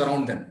game is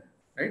around them,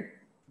 right?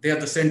 They are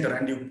the center,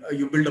 and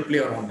you build a play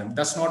around them.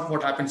 That's not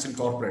what happens in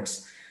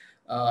corporates.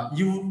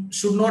 You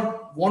should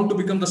not want to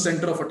become the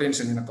center of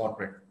attention in a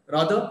corporate.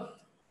 Rather,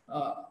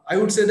 I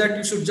would say that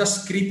you should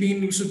just creep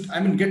in. You should,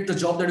 get the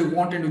job that you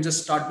want, and you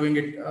just start doing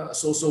it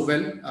so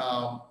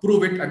well.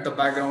 Prove it at the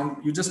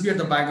background. You just be at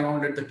the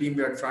background, at the team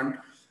be at front.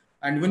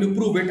 And when you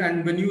prove it,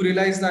 and when you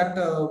realize that,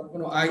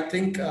 I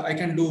think I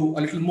can do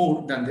a little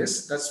more than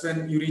this, that's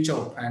when you reach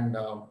out, and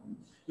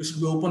you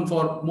should be open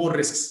for more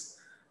risks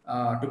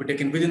to be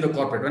taken within the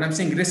corporate. When I'm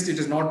saying risk, it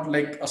is not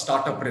like a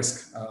startup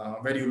risk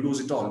where you lose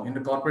it all. In the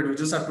corporate, you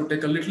just have to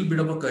take a little bit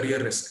of a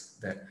career risk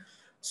there.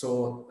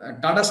 So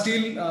Tata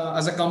Steel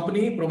as a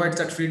company provides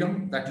that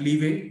freedom, that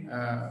leeway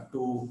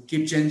to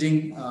keep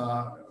changing,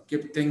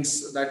 keep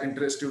things that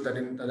interest you,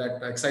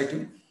 that excite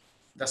you.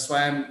 That's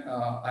why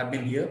I've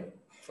been here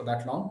for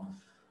that long.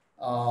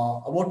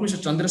 About Mr.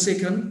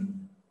 Chandrasekharan,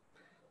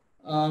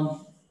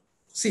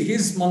 see,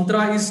 his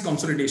mantra is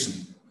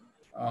consolidation.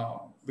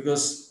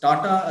 Because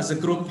Tata as a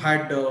group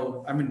had,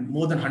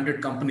 more than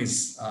 100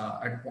 companies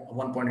at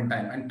one point in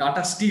time. And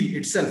Tata Steel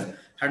itself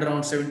had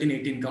around 17,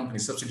 18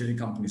 companies, subsidiary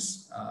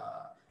companies.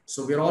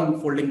 So we're all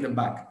folding them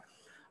back.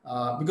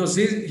 Because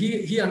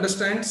he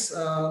understands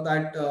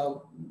that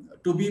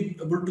to be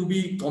able to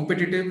be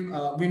competitive,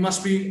 we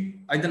must be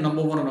either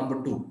number one or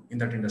number two in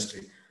that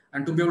industry.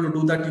 And to be able to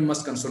do that, you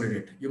must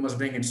consolidate. You must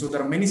bring in. So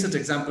there are many such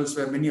examples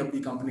where many of the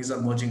companies are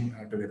merging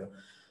together.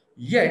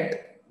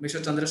 Yet,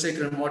 Mr.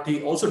 Chandrasekharan, what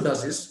he also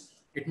does is,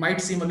 it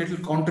might seem a little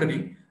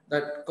contrary,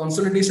 that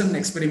consolidation and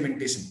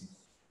experimentation.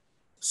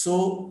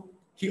 So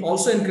he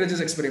also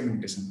encourages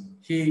experimentation.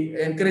 He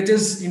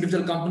encourages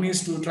individual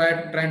companies to try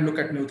and look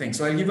at new things.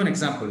 So I'll give an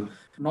example.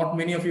 Not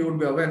many of you would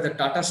be aware that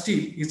Tata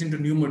Steel is into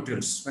new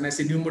materials. When I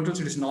say new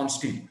materials, it is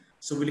non-steel.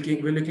 So we're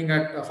looking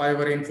at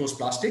fiber reinforced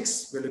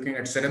plastics. We're looking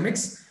at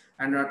ceramics.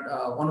 And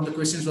one of the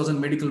questions was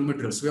on medical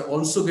materials. We are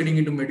also getting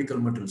into medical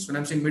materials. When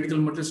I'm saying medical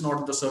materials,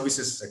 not the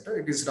services sector,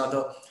 it is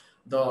rather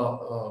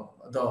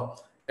the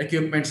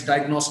equipments,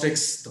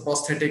 diagnostics, the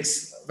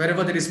prosthetics,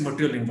 wherever there is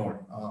material involved.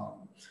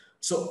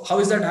 So how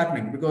is that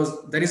happening?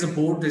 Because there is a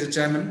board, there's a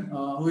chairman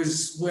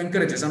who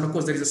encourages, and of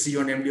course there is a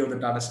CEO and MD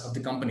of the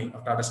company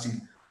of Tata Steel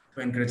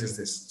who encourages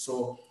this.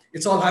 So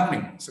it's all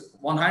happening. So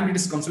one hand it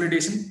is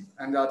consolidation,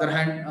 and the other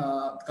hand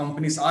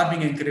companies are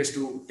being encouraged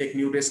to take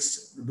new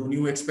risks, do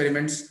new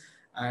experiments.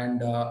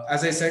 And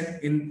as I said,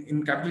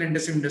 in capital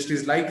intensive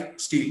industries like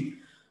steel,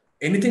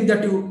 anything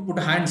that you put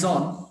hands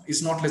on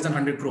is not less than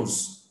 100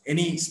 crores.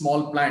 Any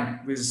small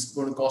plant is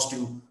going to cost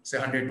you say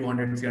 100,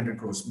 200, 300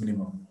 crores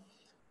minimum.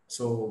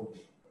 So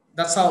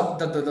that's how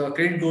the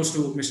credit goes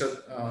to Mr.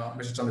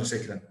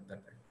 Chandrasekharan.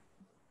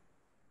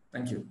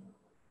 Thank you.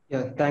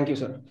 Yeah, thank you,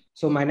 sir.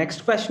 So my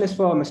next question is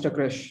for Mr.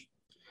 Krish.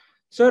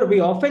 Sir,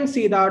 we often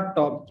see that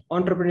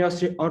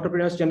entrepreneurs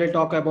generally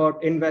talk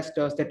about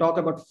investors. They talk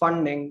about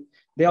funding.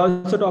 They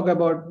also talk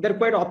about, they're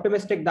quite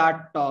optimistic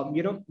that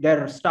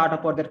their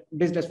startup or their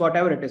business,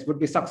 whatever it is, would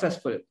be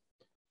successful.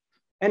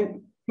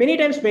 And many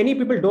times, many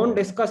people don't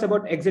discuss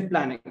about exit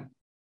planning,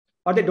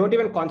 or they don't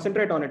even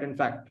concentrate on it, in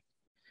fact.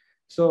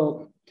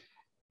 So,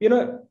 they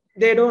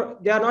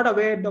are not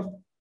aware of,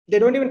 they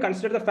don't even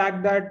consider the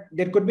fact that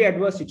there could be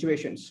adverse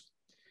situations.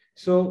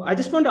 So I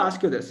just want to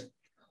ask you this.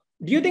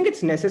 Do you think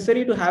it's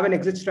necessary to have an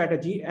exit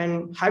strategy?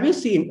 And have you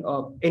seen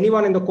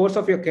anyone in the course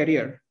of your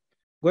career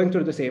going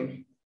through the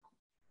same?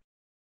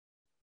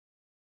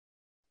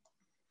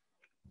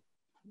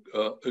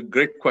 A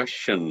great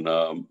question.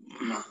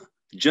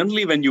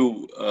 Generally, when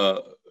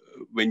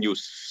you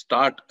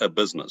start a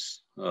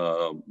business,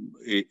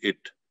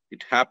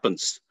 it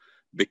happens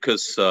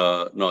because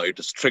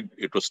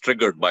it was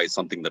triggered by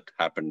something that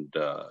happened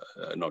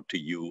to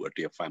you or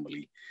to your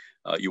family.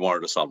 You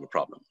wanted to solve a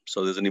problem,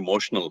 so there's an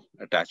emotional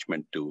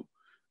attachment to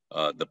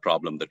the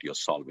problem that you're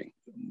solving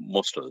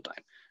most of the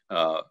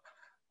time.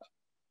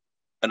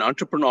 An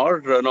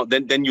entrepreneur,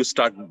 then you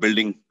start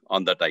building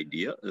on that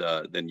idea.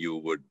 Then you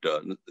would.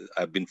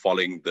 I've been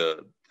following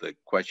the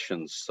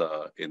questions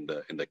in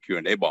the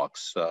Q&A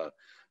box.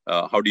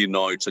 How do you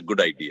know it's a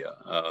good idea?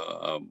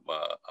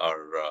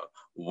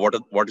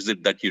 What is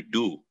it that you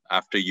do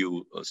after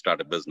you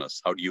start a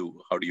business? How do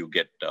you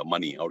get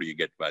money? How do you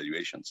get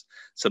valuations?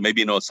 So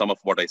maybe some of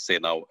what I say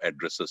now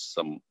addresses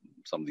some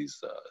of these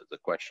the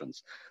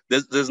questions.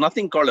 There's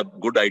nothing called a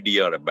good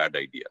idea or a bad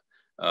idea.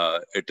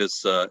 It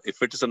is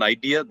if it is an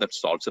idea that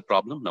solves a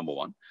problem, number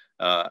one,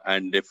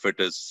 and if it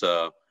is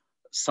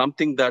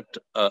something that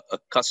a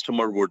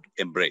customer would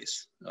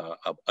embrace,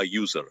 a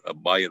user, a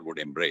buyer would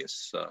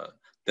embrace,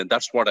 then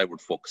that's what I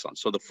would focus on.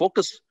 So the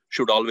focus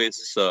should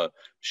always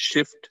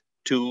shift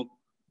to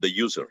the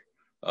user,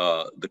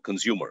 the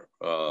consumer.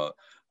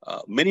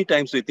 Many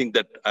times we think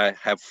that I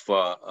have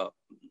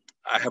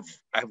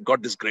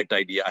got this great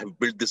idea. I have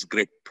built this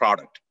great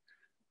product.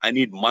 I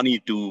need money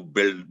to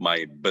build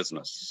my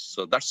business.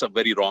 So that's a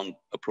very wrong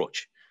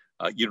approach.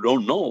 You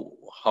don't know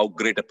how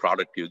great a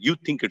product is. You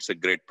think it's a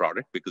great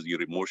product because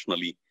you're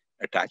emotionally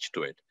attached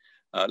to it.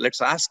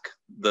 Let's ask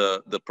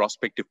the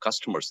prospective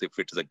customers if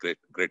it is a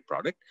great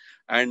product,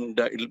 and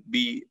it'll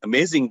be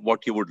amazing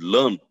what you would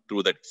learn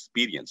through that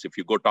experience. If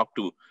you go talk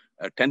to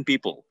 10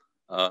 people,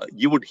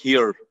 you would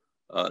hear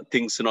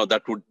things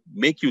that would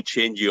make you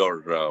change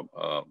your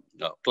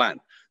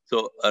plan.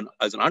 So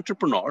as an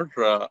entrepreneur,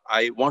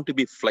 I want to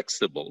be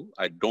flexible.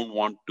 I don't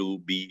want to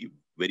be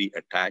very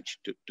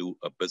attached to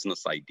a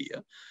business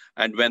idea.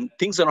 And when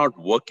things are not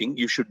working,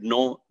 you should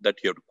know that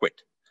you're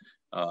quit.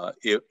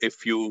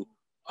 If you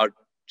are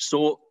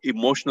so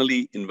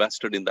emotionally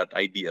invested in that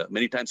idea,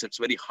 many times it's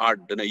very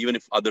hard, even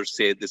if others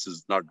say this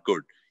is not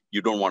good,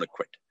 you don't want to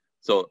quit.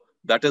 So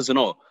that is,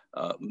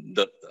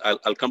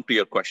 I'll come to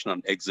your question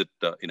on exit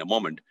in a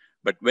moment,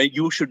 but when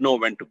you should know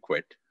when to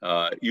quit,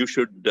 you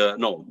should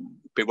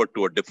pivot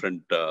to a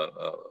different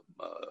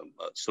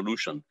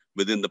solution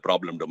within the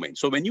problem domain.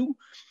 So when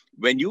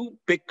you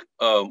pick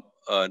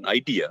an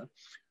idea,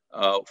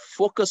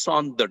 focus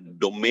on the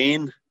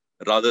domain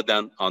rather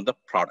than on the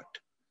product.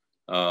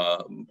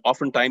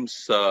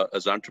 Oftentimes,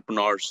 as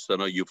entrepreneurs,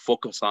 you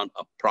focus on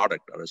a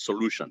product or a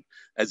solution.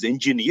 As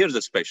engineers,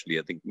 especially,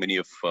 I think many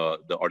of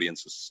the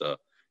audiences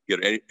here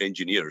are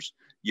engineers.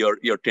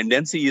 Your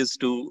tendency is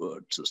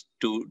to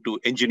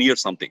engineer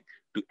something,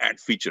 to add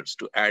features,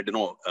 to add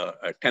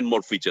 10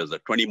 more features or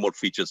 20 more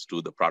features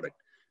to the product.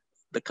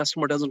 The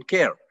customer doesn't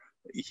care.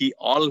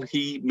 All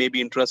he may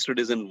be interested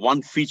is in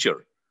one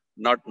feature,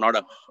 not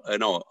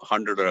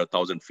 100 or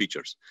 1,000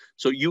 features.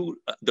 So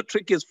the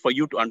trick is for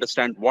you to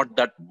understand what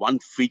that one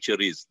feature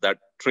is that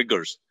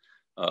triggers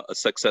a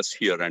success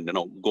here, and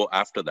go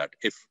after that.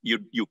 If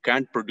you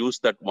can't produce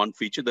that one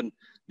feature, then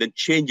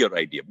change your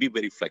idea. Be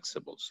very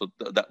flexible. So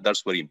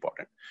that's very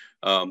important.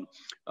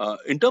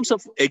 In terms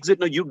of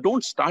exit, you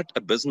don't start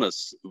a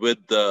business with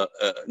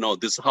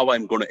this is how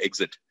I'm going to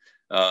exit.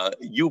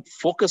 You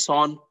focus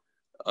on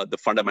the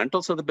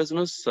fundamentals of the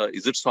business.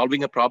 Is it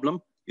solving a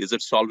problem? Is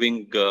it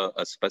solving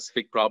a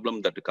specific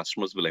problem that the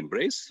customers will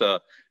embrace?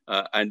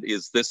 And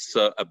is this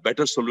a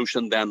better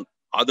solution than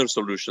other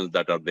solutions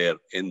that are there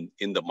in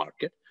the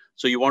market?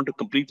 So you want to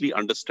completely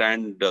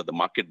understand the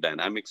market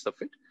dynamics of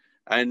it.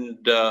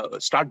 and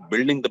start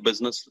building the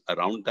business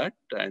around that,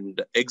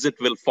 and exit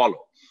will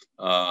follow.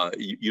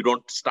 You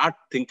don't start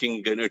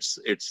thinking, and it's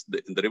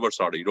in the reverse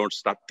order. You don't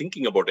start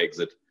thinking about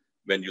exit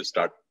when you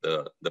start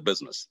the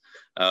business.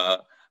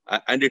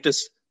 And it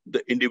is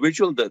the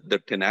individual,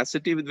 the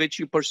tenacity with which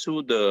you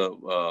pursue,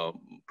 the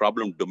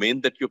problem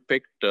domain that you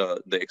picked,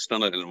 the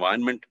external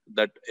environment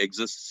that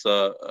exists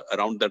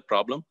around that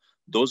problem.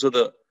 Those are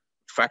the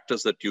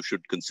factors that you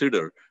should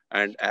consider.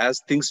 And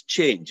as things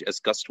change, as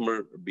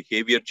customer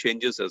behavior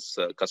changes, as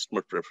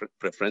customer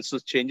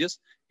preferences changes,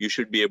 you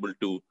should be able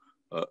to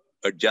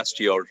adjust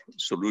your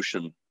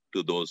solution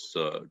to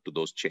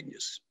those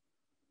changes.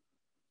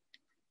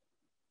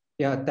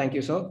 Yeah, thank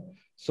you, sir.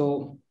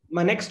 So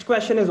my next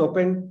question is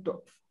open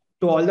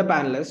to all the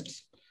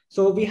panelists.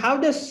 So we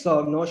have this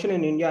notion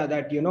in India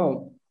that,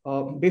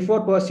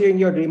 before pursuing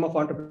your dream of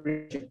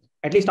entrepreneurship,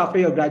 at least after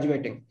you're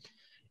graduating,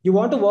 you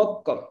want to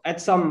work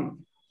at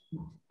some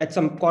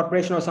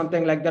corporation or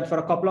something like that for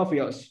a couple of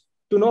years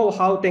to know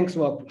how things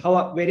work,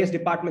 how various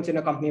departments in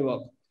a company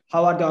work,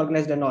 how are they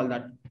organized and all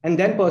that, and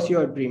then pursue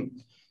your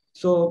dream.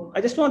 So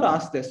I just want to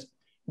ask this.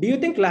 Do you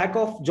think lack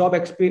of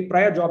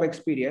prior job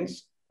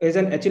experience is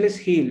an Achilles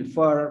heel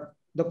for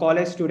the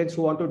college students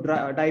who want to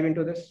dive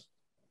into this?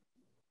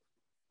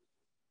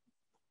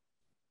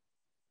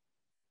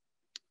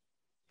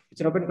 It's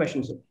an open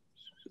question, sir.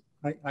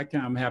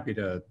 I'm happy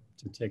to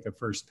take a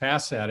first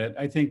pass at it.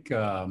 I think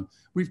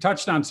we've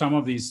touched on some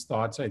of these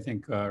thoughts, I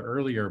think,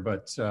 earlier,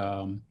 but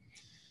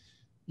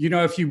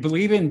if you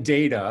believe in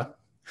data,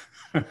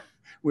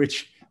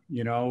 which,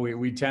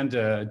 we tend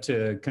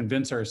to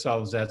convince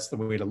ourselves that's the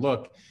way to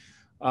look.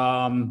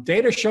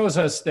 Data shows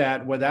us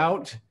that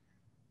without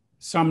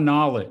some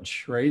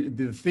knowledge, right?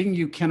 The thing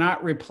you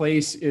cannot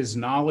replace is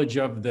knowledge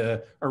of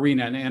the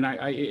arena.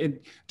 And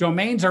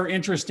domains are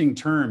interesting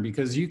term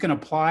because you can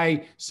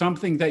apply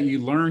something that you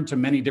learn to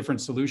many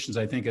different solutions.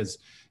 I think as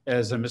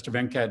Mr.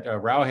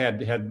 Venkat Rao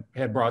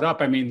had brought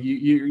up, I mean,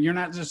 you're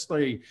not just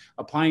like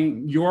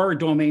applying your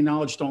domain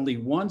knowledge to only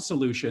one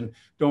solution.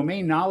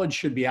 Domain knowledge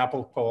should be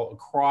applicable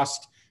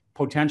across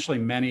potentially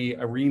many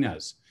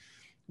arenas.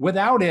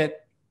 Without it,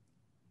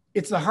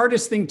 it's the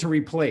hardest thing to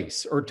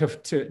replace or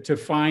to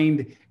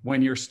find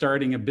when you're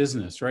starting a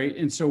business, right?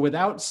 And so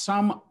without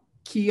some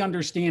key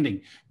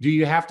understanding, do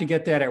you have to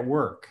get that at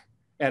work,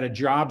 at a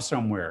job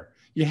somewhere?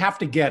 You have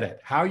to get it.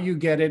 How you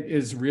get it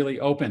is really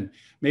open.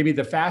 Maybe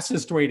the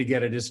fastest way to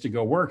get it is to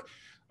go work.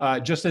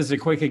 Just as a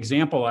quick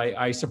example,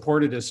 I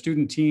supported a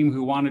student team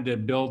who wanted to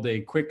build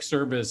a quick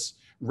service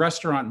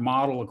restaurant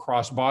model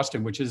across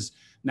Boston, which has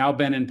now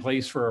been in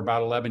place for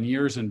about 11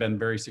 years and been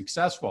very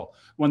successful.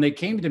 When they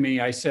came to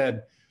me, I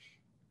said,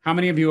 how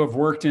many of you have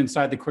worked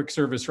inside the quick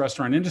service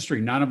restaurant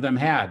industry? None of them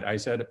had. I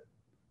said,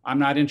 I'm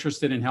not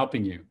interested in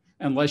helping you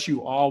unless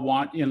you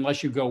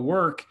go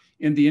work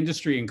in the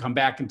industry and come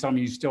back and tell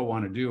me you still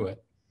want to do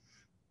it.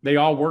 They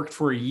all worked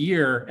for a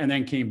year and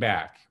then came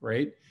back,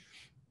 right?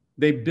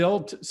 They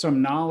built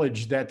some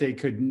knowledge that they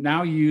could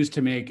now use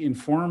to make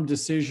informed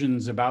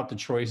decisions about the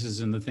choices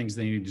and the things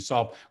they needed to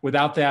solve.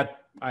 Without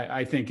that,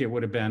 I think it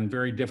would have been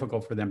very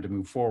difficult for them to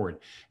move forward.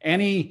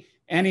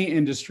 Any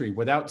industry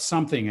without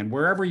something, and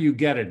wherever you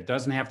get it, it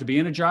doesn't have to be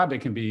in a job.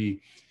 It can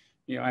be,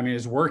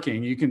 it's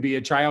working. You can be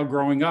a child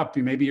growing up.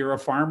 Maybe you're a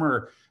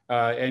farmer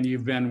and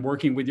you've been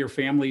working with your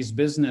family's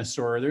business,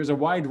 or there's a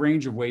wide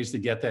range of ways to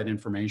get that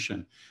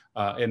information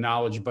and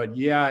knowledge. But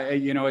yeah,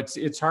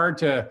 it's hard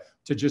to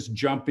just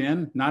jump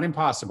in. Not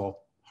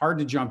impossible. Hard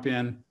to jump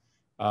in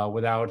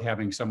without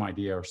having some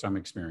idea or some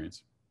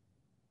experience.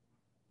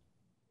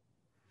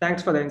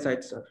 Thanks for the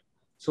insight, sir.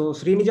 So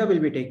Srinija will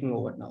be taking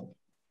over now.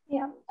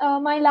 Yeah,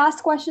 my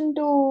last question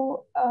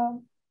to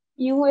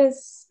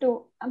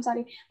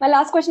my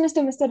last question is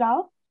to Mr.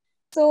 Rao.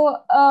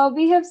 So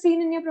we have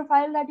seen in your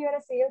profile that you're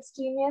a sales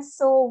genius.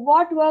 So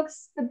what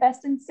works the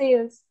best in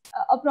sales?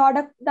 A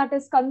product that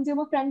is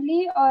consumer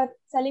friendly or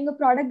selling a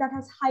product that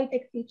has high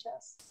tech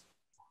features?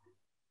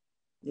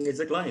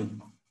 It's a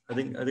client. I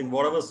think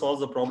whatever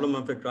solves the problem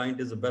of a client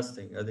is the best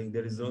thing. I think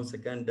there is no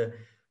second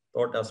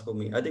thought as for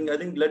me. I think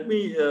let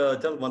me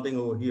tell one thing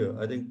over here.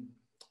 I think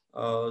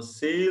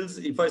sales,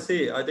 if I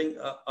say, I think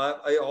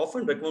I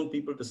often recommend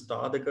people to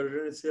start a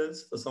career in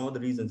sales for some of the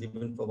reasons,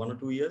 even for 1 or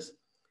 2 years,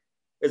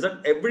 is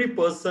that every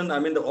person, I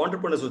mean, the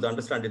entrepreneurs would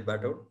understand it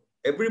better.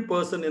 Every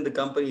person in the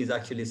company is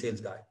actually a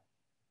sales guy.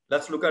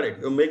 Let's look at it.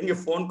 You're making a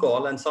phone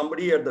call and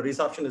somebody at the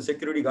reception, the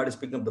security guard is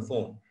picking up the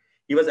phone.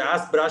 He was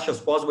as brash as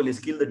possible. He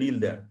killed the deal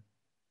there.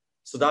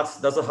 So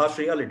that's a harsh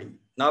reality.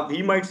 Now,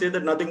 he might say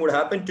that nothing would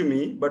happen to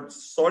me, but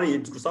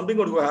sorry, something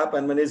would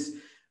happen when his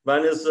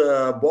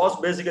boss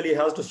basically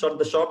has to shut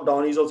the shop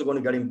down. He's also going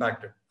to get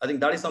impacted. I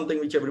think that is something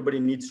which everybody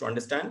needs to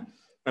understand.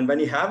 And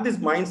when you have this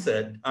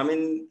mindset, I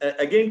mean,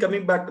 again,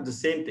 coming back to the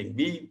same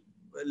thing,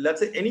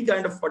 let's say any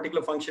kind of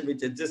particular function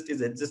which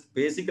exists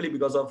basically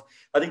because of,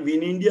 I think we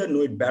in India know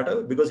it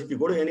better, because if you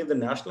go to any of the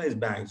nationalized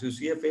banks, you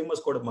see a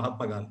famous quote of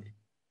Mahatma Gandhi,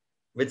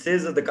 which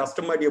says that the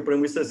customer at your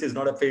premises is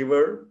not a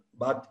favor,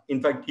 but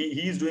in fact,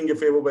 he is doing a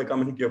favor by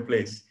coming to your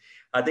place.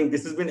 I think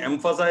this has been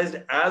emphasized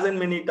as in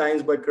many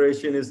times by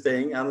Krish in his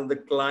saying, and the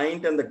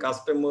client and the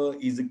customer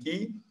is the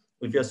key.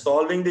 If you're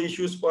solving the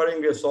issues for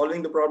him, we're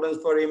solving the problems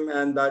for him,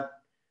 and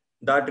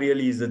that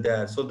really is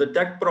there. So the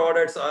tech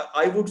products,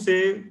 I would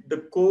say the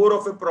core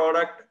of a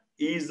product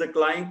is the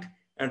client,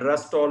 and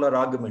rest all are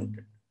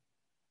augmented.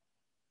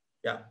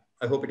 Yeah,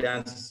 I hope it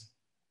answers.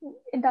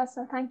 It does,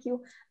 sir. Thank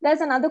you. There's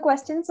another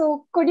question.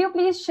 So could you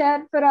please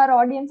share for our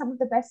audience some of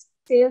the best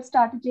sales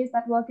strategies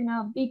that work in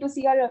a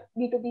B2C or a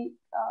B2B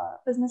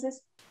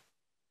businesses?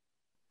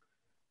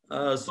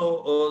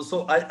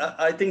 So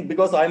I think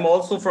because I'm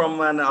also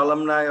from an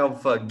alumni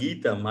of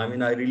GITAM, I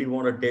mean, I really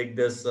want to take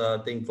this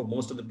thing for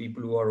most of the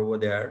people who are over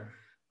there.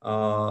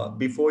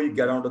 Before you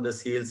get onto the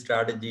sales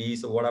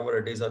strategies or whatever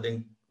it is, I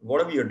think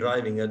whatever you're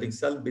driving, I think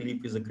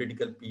self-belief is a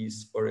critical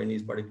piece for any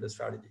particular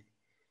strategy.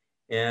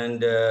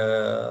 And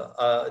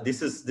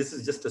this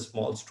is just a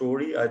small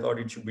story. I thought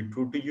it should be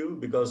true to you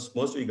because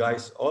most of you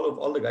guys,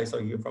 all the guys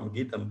are here from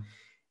GITAM.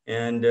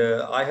 And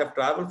I have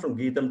traveled from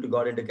GITAM to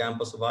got into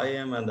campus of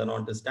IIM and then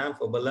on to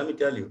Stanford. But let me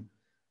tell you,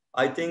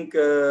 I think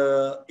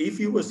if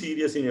you were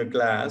serious in your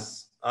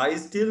class, I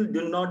still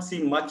do not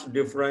see much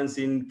difference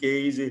in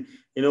case, you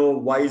know,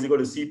 Y is equal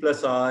to C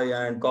plus I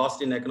and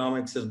cost in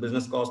economics is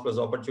business cost plus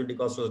opportunity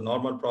cost plus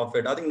normal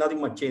profit. I think nothing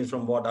much changed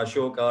from what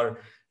Ashok or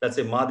let's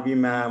say Madhvi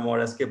ma'am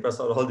or SK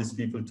Prasad or all these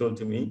people told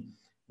to me.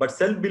 But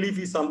self-belief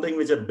is something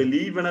which I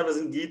believe when I was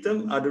in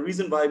GITAM. The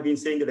reason why I've been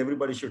saying that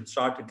everybody should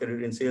start a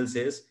career in sales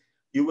is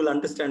you will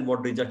understand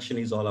what rejection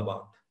is all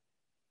about.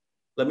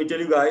 Let me tell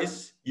you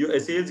guys, a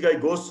sales guy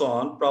goes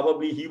on,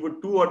 probably he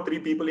would 2 or 3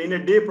 people in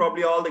a day,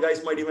 probably all the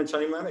guys might even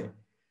shun him away.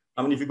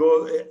 I mean, if you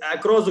go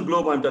across the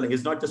globe, I'm telling you,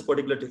 it's not just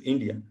particular to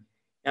India.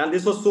 And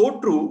this was so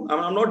true. I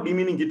mean, I'm not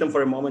demeaning GITAM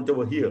for a moment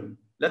over here.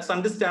 Let's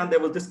understand there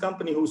was this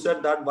company who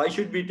said that, why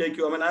should we take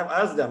you? I mean, I've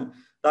asked them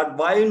that,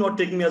 why are you not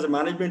taking me as a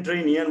management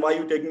trainee and why are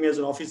you taking me as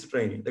an officer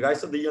trainee? The guy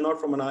said that you're not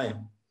from an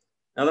IIM.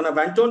 And then I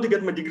went on to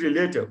get my degree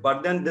later,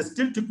 but then they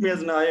still took me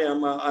as an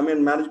IIM, I'm a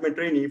management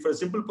trainee for a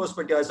simple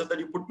perspective. I said that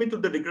you put me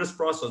through the rigorous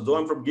process, though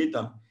I'm from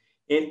GITAM,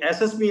 and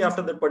assess me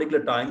after that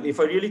particular time. If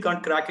I really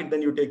can't crack it,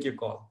 then you take your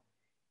call.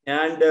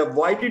 And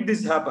why did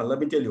this happen? Let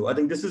me tell you. I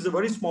think this is a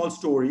very small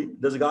story.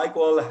 There's a guy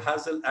called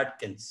Hazel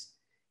Atkins,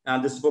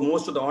 and this is for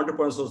most of the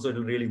entrepreneurs also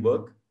it'll really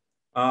work.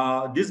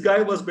 This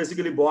guy was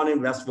basically born in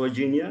West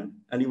Virginia,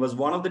 and he was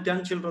one of the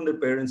 10 children the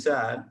parents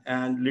had,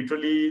 and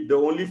literally the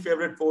only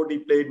favorite sport he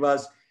played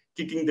was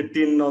kicking the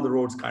tin on the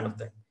roads kind of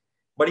thing.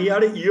 But he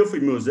had an ear for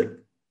music,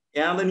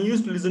 and then he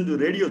used to listen to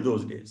radio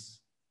those days.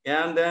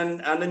 And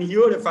then he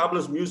heard a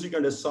fabulous music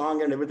and a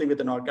song and everything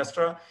with an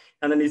orchestra.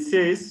 And then he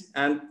says,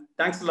 and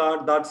thanks a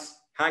lot, that's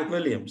Hank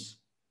Williams.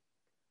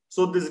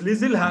 So this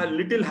little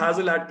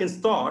Hazel Atkins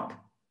thought,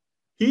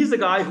 he's a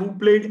guy who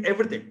played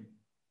everything.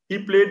 He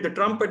played the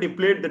trumpet, he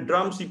played the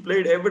drums, he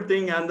played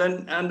everything, and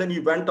then he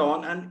went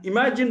on. And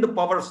imagine the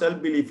power of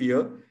self-belief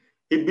here.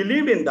 He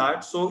believed in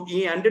that, so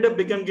he ended up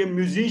becoming a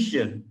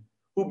musician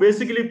who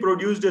basically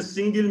produced a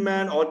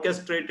single-man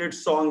orchestrated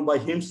song by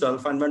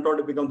himself and went on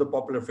to become the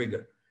popular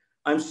figure.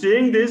 I'm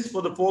saying this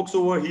for the folks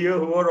over here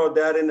who are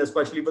there, and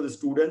especially for the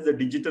students, the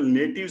digital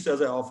natives,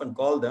 as I often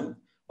call them.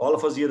 All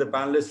of us here, the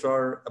panelists,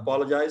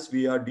 apologize,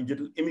 we are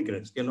digital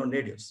immigrants, we're not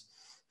natives.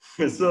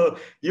 So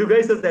you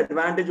guys have the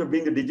advantage of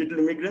being the digital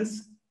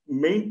immigrants.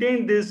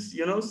 Maintain this,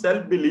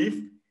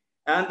 self-belief.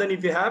 And then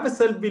if you have a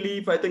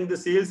self-belief, I think the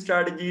sales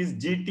strategy is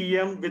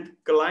GTM with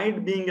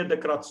client being at the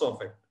crux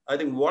of it. I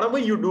think whatever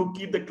you do,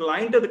 keep the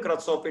client at the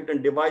crux of it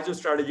and devise your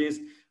strategies.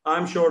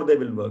 I'm sure they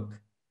will work.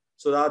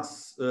 So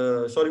that's,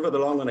 sorry for the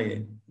long one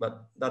again,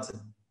 but that's it.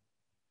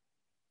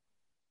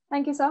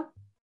 Thank you, sir.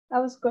 That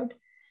was good.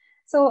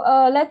 So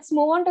let's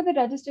move on to the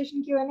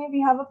registration Q&A.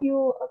 We have a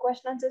few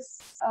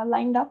questions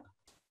lined up.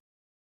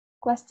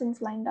 Questions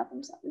lined up,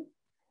 I'm sorry.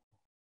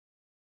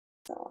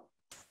 So,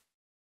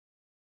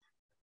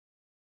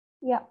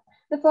 yeah,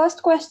 the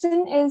first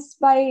question is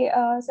by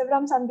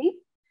Sivram Sandeep.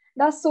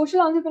 Does social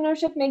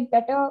entrepreneurship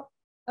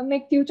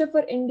make future of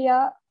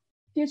India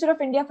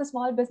for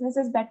small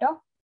businesses better?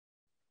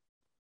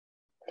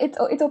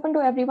 It's open to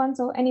everyone,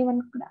 so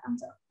anyone could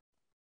answer.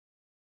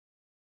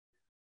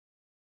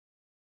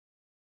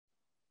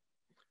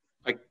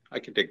 I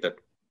can take that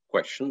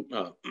question.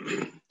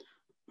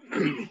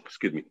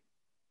 Excuse me.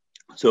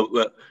 So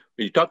when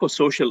you talk of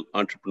social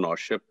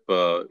entrepreneurship,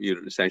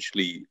 you're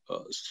essentially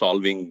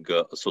solving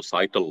a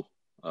societal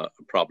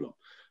problem.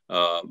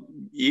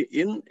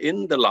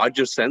 In the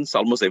larger sense,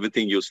 almost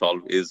everything you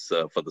solve is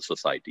for the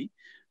society.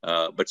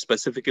 But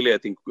specifically, I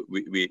think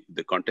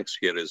the context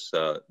here is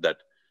that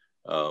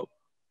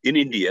in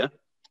India,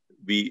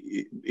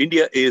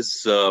 India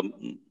is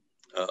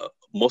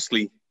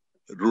mostly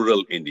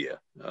rural India.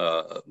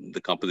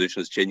 The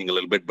composition is changing a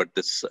little bit, but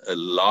there's a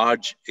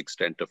large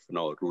extent of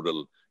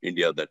rural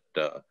India that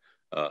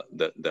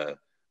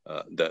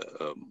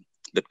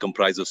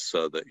comprises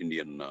the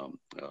Indian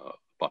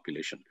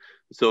population.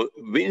 So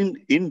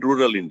in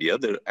rural India,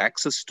 the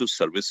access to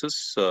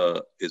services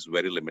is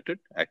very limited.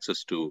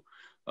 Access to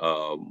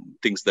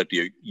things that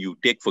you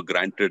take for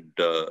granted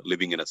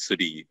living in a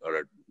city or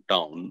a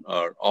town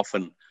are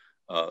often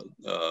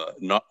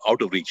not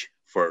out of reach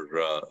for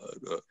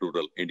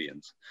rural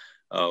Indians.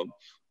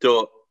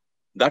 So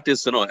that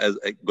is, as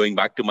going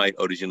back to my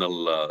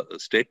original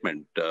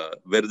statement,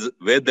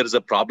 where there is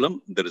a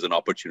problem, there is an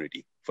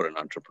opportunity for an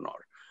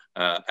entrepreneur.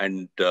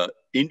 And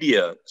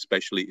India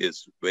especially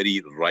is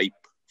very ripe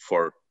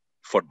for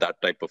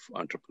that type of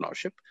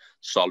entrepreneurship,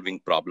 solving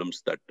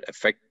problems that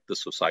affect the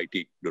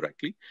society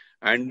directly.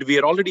 And we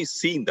are already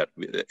seeing that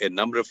a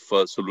number of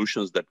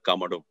solutions that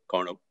come out of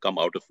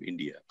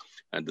India,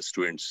 and the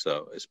students,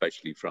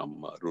 especially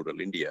from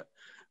rural India,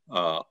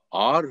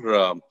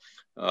 are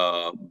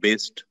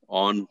based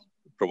on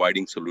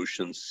providing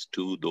solutions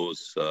to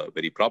those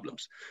very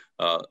problems.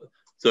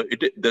 So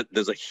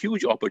there's a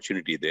huge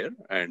opportunity there.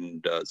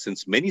 And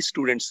since many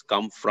students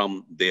come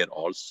from there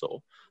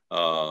also,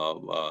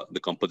 the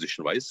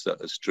composition-wise,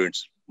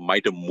 students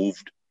might have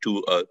moved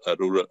to a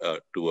rural,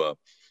 to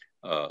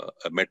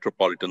a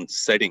metropolitan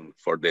setting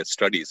for their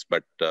studies,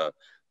 but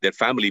their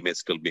family may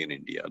still be in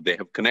India. They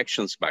have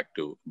connections back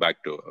to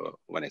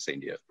when I say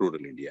India,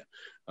 rural India,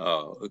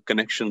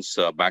 connections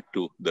back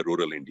to the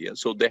rural India.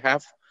 So they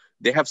have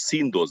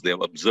seen those, they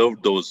have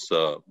observed those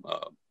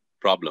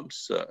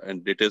problems,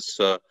 and it is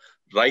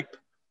ripe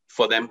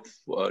for them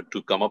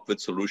to come up with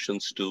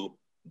solutions to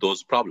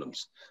those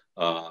problems.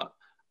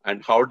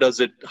 And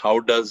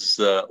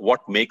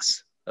what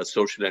makes a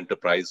social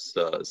enterprise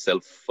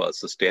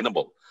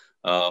self-sustainable?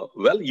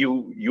 Well,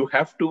 you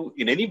have to,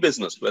 in any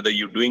business, whether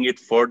you're doing it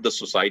for the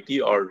society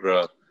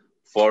or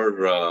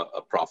for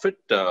a profit,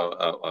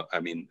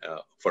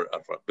 for a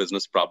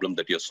business problem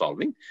that you're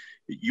solving,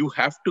 you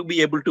have to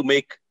be able to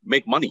make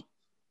money.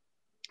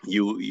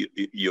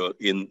 You're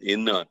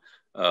in a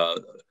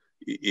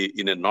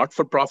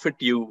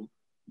not-for-profit, you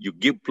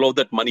flow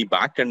that money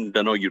back, and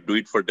you do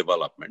it for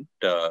development.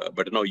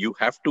 But you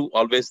have to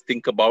always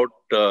think about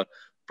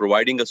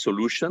providing a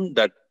solution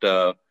that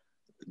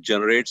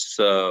generates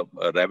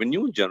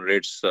revenue,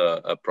 generates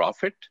a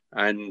profit,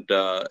 and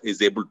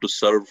is able to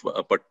serve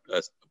a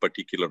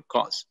particular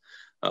cause.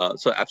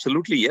 So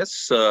absolutely,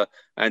 yes.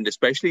 And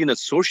especially in a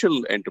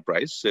social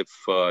enterprise, if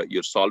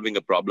you're solving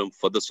a problem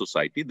for the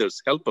society,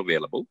 there's help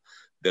available.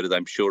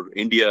 I'm sure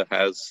India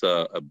has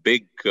a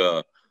big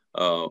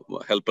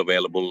help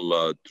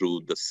available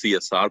through the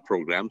CSR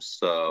programs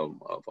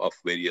of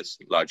various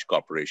large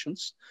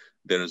corporations.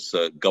 There is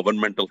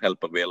governmental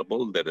help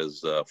available. There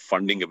is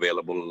funding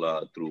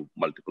available through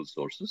multiple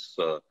sources.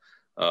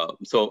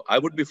 So I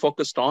would be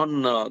focused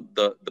on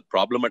the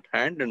problem at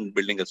hand and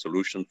building a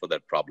solution for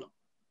that problem.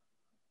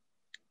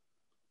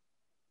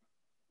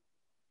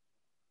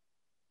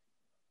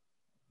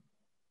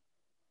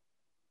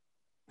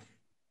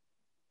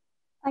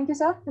 Thank you,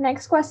 sir. The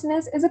next question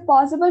is it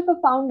possible for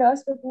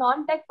founders with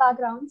non-tech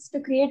backgrounds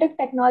to create a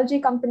technology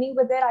company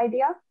with their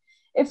idea?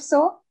 If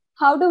so,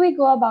 how do we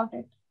go about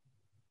it?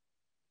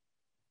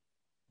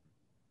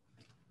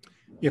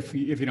 If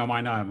you don't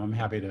mind, I'm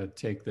happy to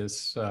take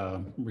this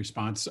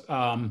response.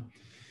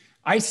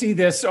 I see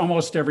this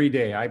almost every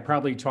day. I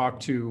probably talk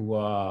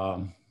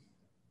to,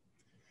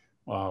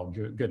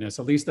 goodness,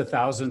 at least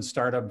 1,000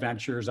 startup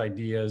ventures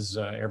ideas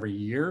every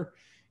year.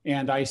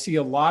 And I see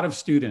a lot of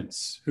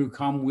students who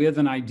come with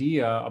an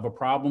idea of a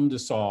problem to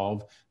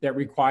solve that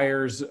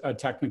requires a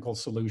technical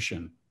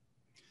solution.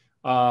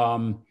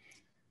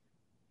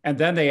 And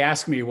then they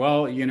ask me,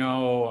 well,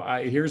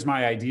 here's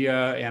my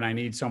idea and I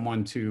need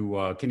someone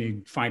to, can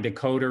you find a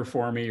coder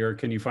for me, or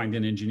can you find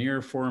an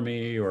engineer for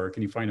me, or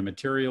can you find a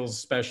materials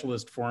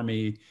specialist for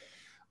me?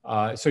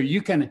 So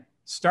you can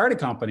start a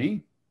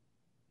company.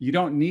 You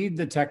don't need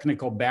the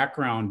technical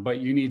background, but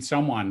you need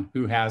someone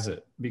who has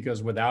it,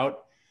 because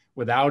without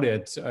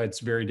it,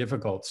 it's very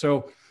difficult.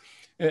 So,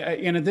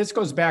 and this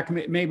goes back,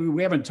 maybe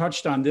we haven't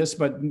touched on this,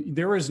 but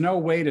there is no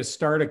way to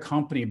start a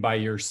company by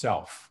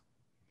yourself.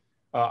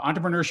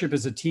 Entrepreneurship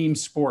is a team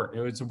sport.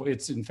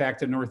 It's in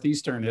fact, at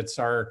Northeastern, it's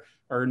our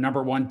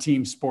 #1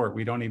 team sport.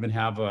 We don't even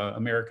have an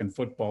American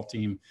football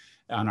team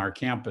on our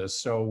campus.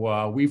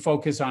 So we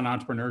focus on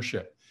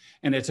entrepreneurship,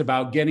 and it's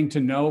about getting to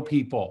know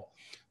people,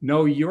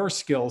 know your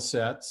skill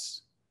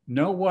sets,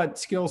 know what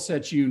skill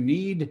sets you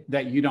need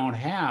that you don't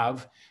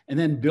have, and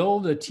then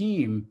build a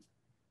team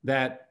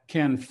that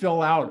can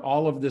fill out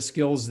all of the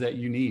skills that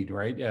you need,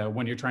 right?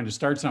 When you're trying to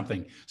start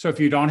something. So if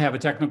you don't have a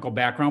technical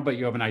background, but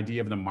you have an idea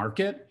of the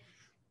market,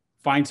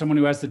 find someone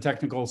who has the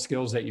technical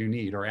skills that you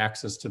need or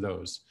access to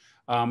those.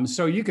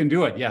 So you can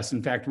do it, yes.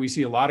 In fact, we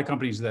see a lot of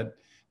companies that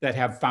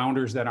have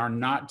founders that are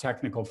not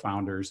technical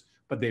founders,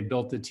 but they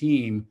built a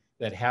team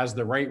that has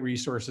the right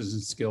resources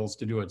and skills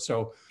to do it.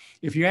 So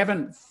if you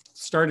haven't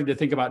started to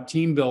think about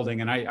team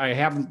building, and I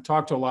haven't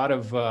talked to a lot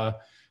of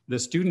the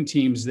student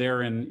teams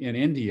there in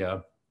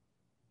India,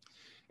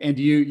 and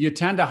you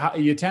tend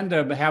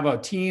to have a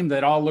team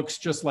that all looks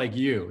just like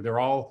you. They're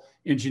all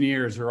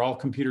engineers, they're all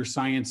computer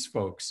science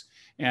folks,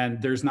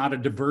 and there's not a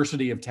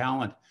diversity of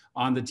talent.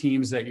 on the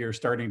teams that you're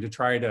starting to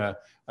try to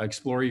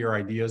explore your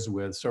ideas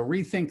with. So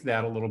rethink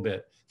that a little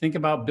bit. Think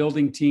about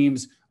building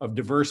teams of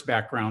diverse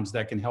backgrounds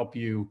that can help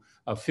you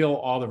fill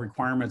all the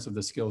requirements of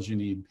the skills you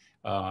need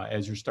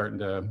as you're starting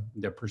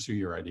to pursue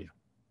your idea.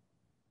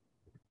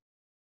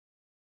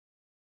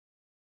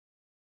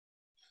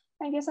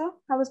 Thank you, sir.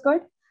 That was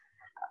good.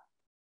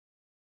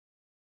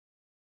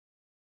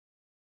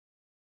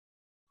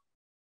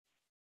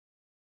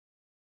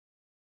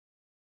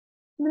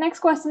 The next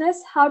question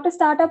is how to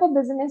start up a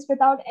business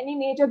without any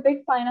major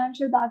big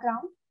financial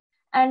background,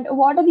 and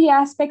what are the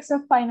aspects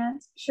of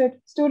finance should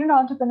student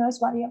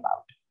entrepreneurs worry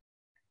about?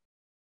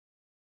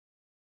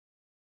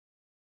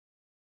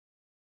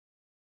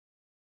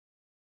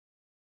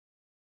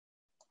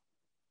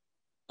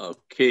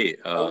 Okay.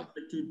 I would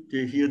like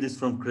to hear this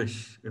from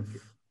Krish.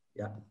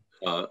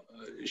 Yeah.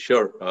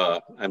 Sure.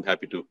 I'm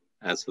happy to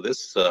answer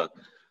this.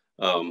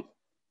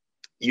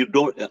 You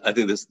don't. I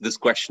think this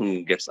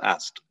question gets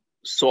asked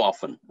so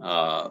often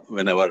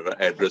whenever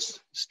I address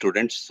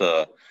students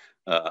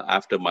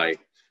after my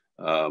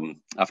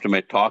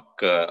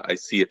talk. I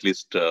see at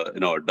least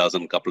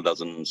couple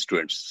dozen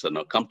students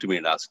come to me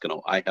and ask,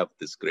 I have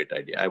this great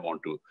idea. I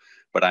want to,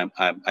 but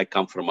I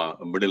come from a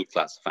middle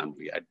class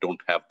family. I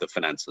don't have the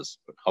finances.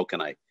 But how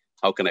can I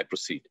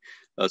proceed?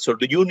 So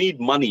do you need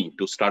money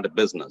to start a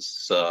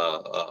business?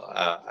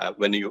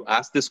 When you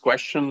ask this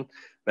question,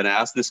 when I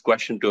ask this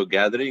question to a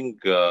gathering,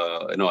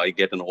 I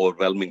get an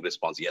overwhelming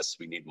response. Yes,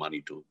 we need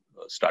money to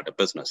start a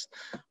business.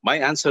 My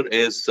answer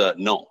is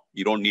no,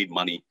 you don't need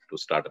money to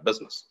start a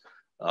business.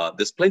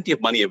 There's plenty of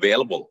money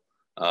available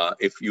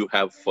if you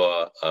have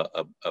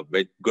a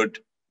good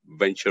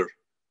venture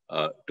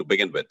to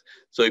begin with.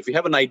 So if you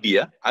have an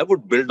idea, I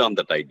would build on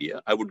that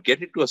idea. I would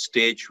get it to a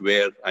stage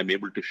where I'm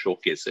able to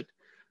showcase it,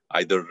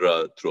 either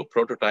through a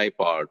prototype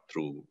or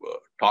through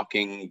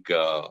talking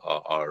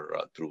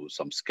or through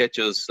some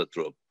sketches,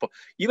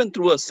 even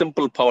through a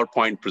simple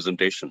PowerPoint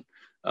presentation.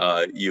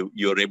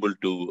 You're able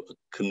to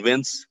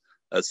convince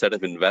a set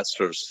of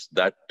investors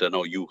that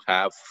you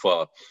have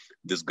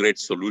this great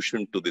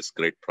solution to this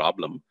great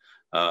problem,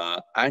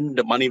 and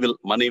the money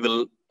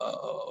will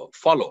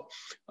follow.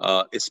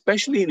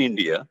 Especially in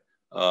India,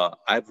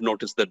 I've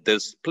noticed that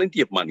there's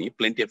plenty of money,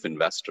 plenty of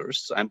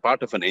investors. I'm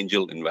part of an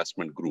angel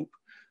investment group.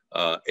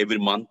 Every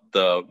month,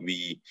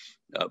 we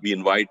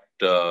invite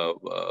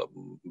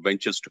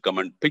ventures to come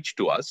and pitch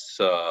to us,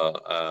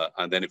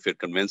 and then if you're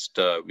convinced,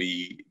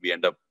 we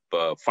end up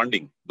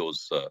funding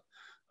those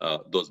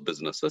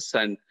businesses,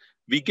 and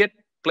we get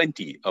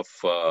plenty of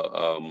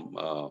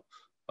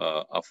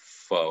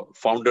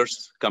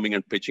founders coming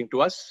and pitching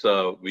to us.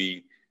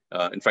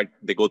 In fact,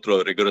 they go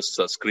through a rigorous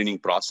screening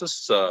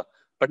process,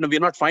 but no, we're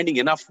not finding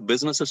enough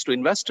businesses to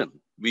invest in.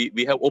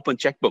 We have open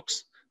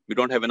checkbooks. We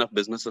don't have enough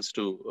businesses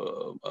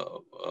to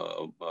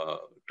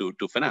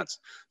finance.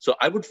 So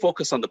I would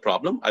focus on the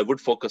problem. I would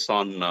focus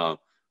on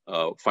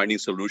finding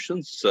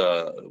solutions,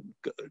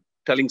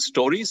 telling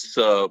stories.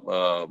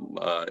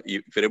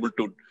 If you're able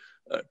to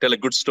tell a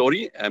good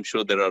story, I'm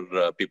sure there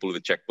are people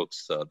with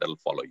checkbooks that'll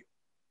follow you.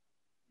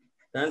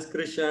 Thanks,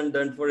 Krish.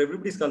 And for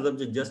everybody's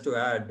consumption, just to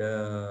add,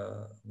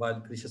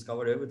 while Krish has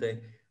covered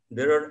everything,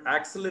 there are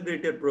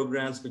accelerated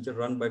programs which are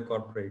run by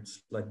corporates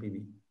like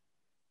PB.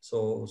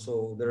 So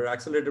there are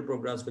accelerated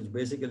programs which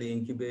basically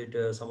incubate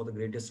some of the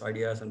greatest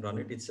ideas and run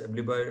it. It's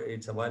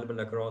available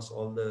across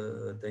all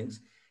the things.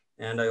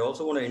 And I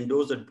also want to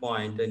endorse that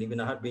point. And even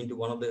I had been to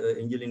one of the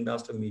angel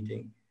investor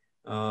meeting.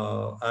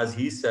 As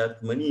he said,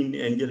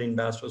 many angel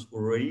investors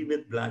were ready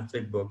with blank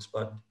slate books,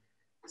 but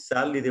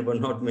sadly, there were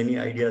not many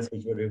ideas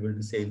which were able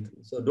to sail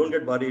through. So don't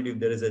get worried if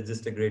there is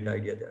just a great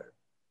idea there.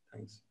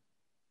 Thanks.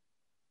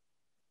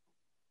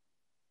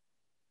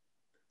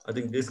 I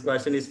think this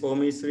question is for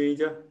me,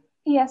 Srinija.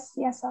 Yes,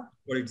 sir.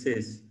 What it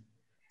says.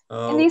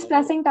 In these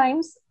pressing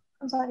times,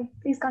 I'm sorry,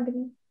 please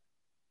continue.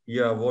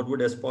 Yeah, what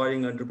would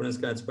aspiring entrepreneurs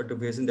can expect to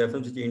face in the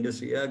FMCG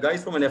industry?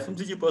 Guys, from an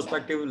FMCG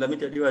perspective, let me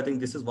tell you, I think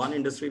this is one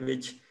industry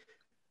which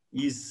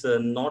is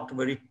not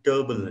very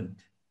turbulent.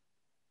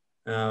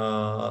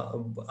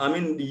 I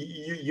mean,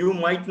 you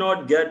might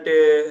not get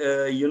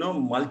a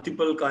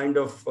multiple kind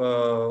of,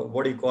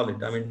 what do you call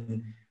it? I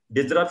mean,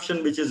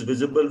 disruption, which is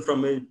visible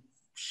from a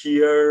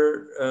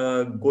sheer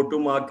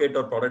go-to-market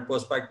or product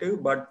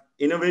perspective, but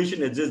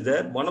innovation exists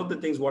there. One of the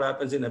things what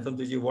happens in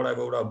FMCG, what I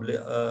would have,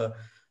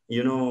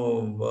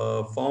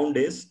 found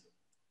is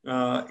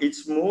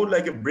it's more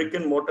like a brick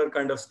and mortar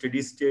kind of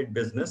steady state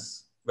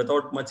business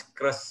without much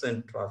crusts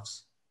and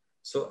troughs.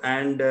 So,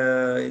 and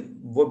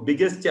what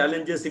biggest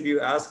challenges, if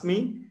you ask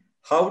me,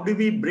 how do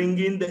we bring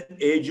in the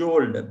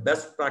age-old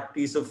best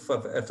practice of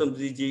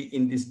FMCG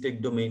in this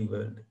tech domain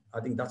world? I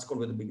think that's going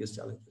to be the biggest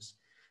challenges.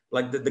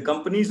 Like the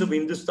companies of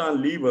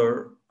Hindustan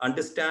Lever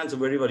understands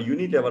very well,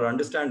 Unilever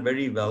understand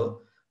very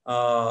well,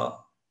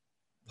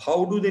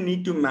 how do they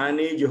need to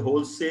manage a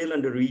wholesale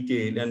and a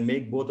retail and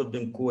make both of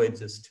them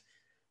coexist?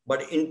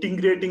 But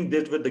integrating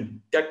this with the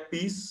tech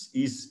piece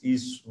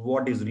is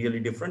what is really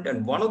different.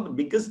 And one of the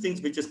biggest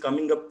things which is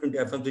coming up into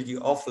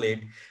FMCG of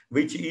late,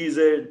 which is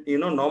a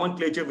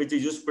nomenclature which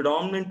is used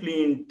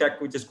predominantly in tech,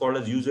 which is called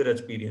as user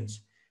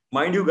experience.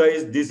 Mind you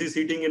guys, this is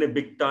hitting in a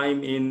big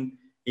time in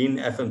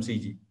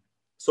FMCG.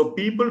 So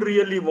people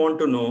really want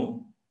to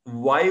know,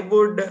 why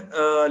would,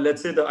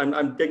 let's say,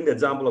 I'm taking the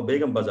example of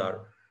Begum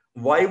Bazaar.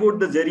 Why would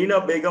the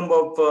Zarina Begum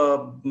of,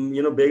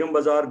 Begum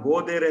Bazaar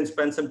go there and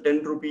spend some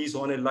 10 rupees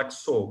on a Lux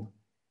soap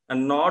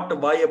and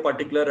not buy a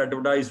particular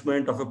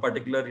advertisement of a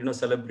particular,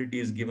 celebrity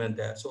is given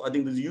there? So I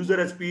think this user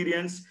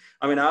experience,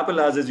 I mean, Apple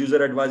has this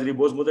user advisory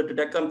boards, most of the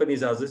tech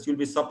companies has this. You'll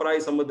be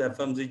surprised some of the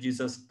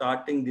FMCGs are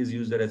starting this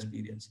user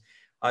experience.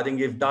 I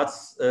think if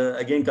that's,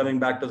 again, coming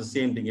back to the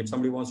same thing, if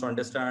somebody wants to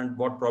understand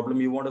what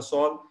problem you want to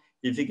solve,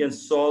 if you can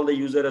solve the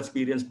user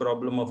experience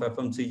problem of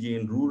FMCG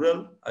in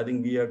rural, I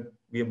think we are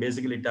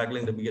basically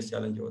tackling the biggest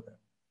challenge over there.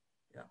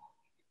 Yeah.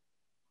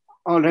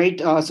 All right.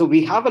 So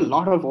we have a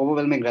lot of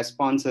overwhelming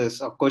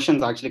responses,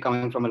 questions actually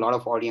coming from a lot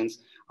of audience.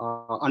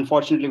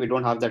 Unfortunately, we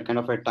don't have that kind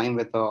of a time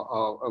with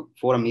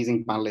four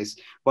amazing panelists.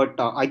 But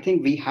I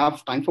think we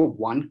have time for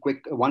one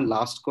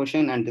last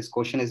question, and this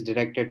question is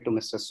directed to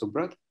Mr.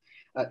 Subrat.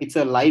 It's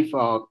a live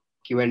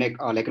Q&A,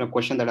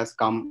 question that has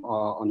come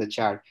on the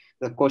chat.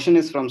 The question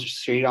is from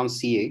Sriram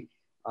CA.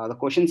 The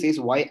question says,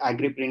 why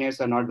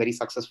agripreneurs are not very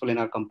successful in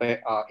our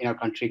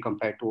country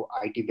compared to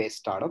IT-based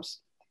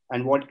startups?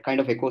 And what kind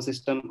of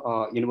ecosystem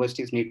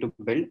universities need to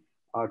build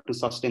to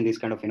sustain these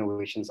kind of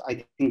innovations?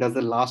 I think that's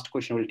the last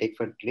question we'll take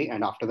for today.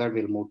 And after that,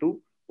 we'll move to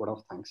word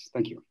of thanks.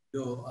 Thank you.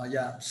 So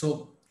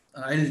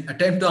I'll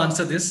attempt to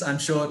answer this. I'm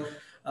sure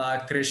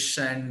Krish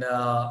and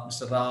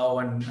Mr. Rao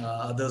and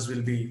others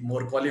will be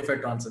more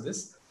qualified to answer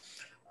this.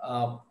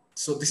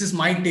 So this is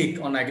my take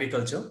on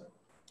agriculture.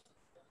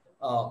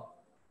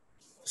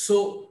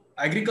 So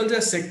agriculture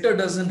sector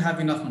doesn't have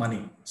enough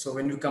money. So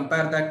when you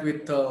compare that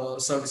with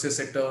services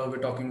sector, we're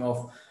talking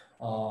of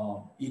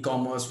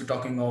e-commerce, we're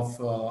talking of,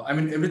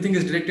 everything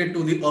is directed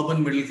to the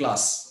urban middle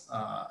class.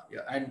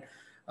 And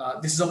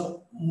this is a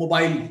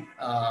mobile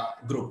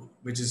group,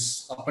 which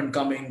is up and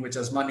coming, which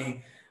has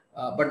money.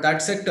 But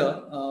that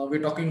sector,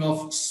 we're talking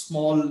of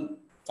small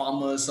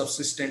farmers,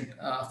 subsistent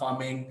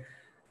farming.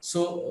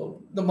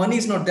 So the money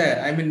is not there.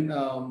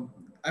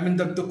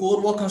 The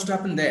core work has to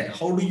happen there.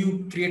 How do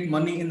you create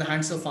money in the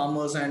hands of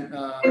farmers? And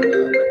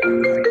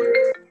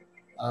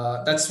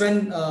that's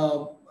when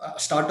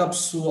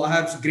startups who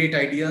have great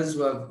ideas,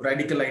 who have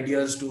radical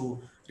ideas to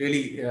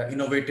really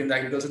innovate in the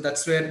agriculture,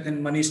 that's where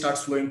then money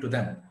starts flowing to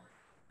them.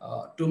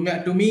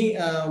 To me,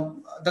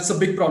 that's a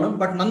big problem,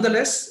 but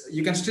nonetheless,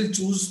 you can still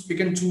pick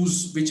and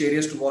choose which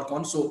areas to work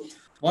on. So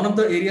one of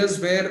the areas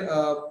where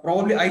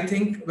probably I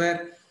think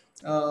where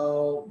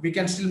we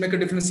can still make a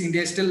difference,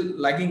 India is still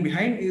lagging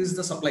behind, is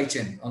the supply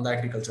chain on the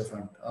agriculture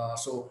front.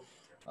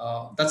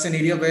 That's an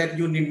area where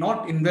you need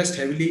not invest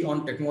heavily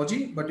on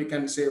technology, but you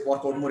can say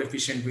work out more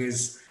efficient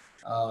ways,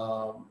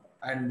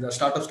 and the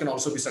startups can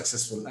also be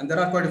successful. And there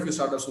are quite a few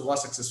startups who are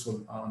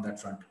successful on that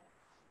front.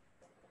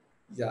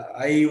 Yeah,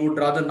 I would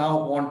rather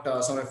now want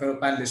some of our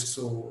panelists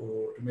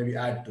to maybe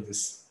add to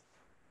this.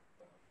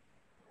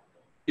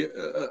 Yeah,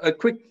 a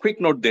quick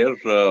note there.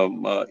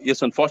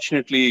 Yes,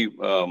 unfortunately,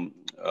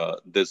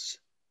 there's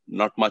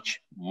not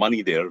much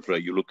money there.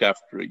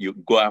 You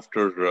go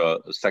after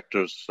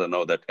sectors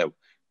now that have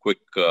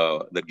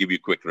that give you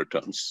quick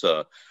returns.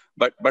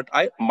 But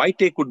my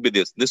take would be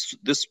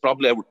this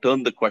probably I would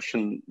turn the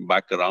question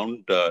back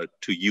around to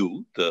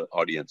you, the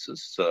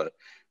audiences.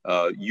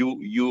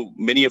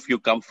 Many of you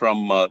come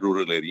from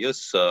rural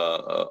areas,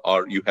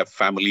 or you have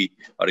family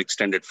or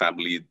extended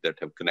family that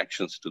have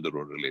connections to the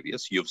rural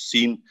areas. You've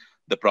seen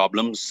the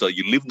problems,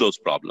 you live those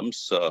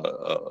problems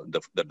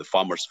that the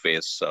farmers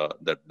face,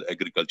 that the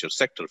agriculture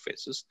sector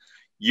faces.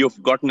 You've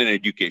gotten an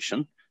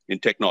education in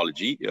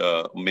technology,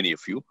 many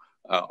of you,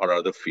 or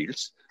other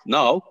fields.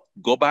 Now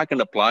go back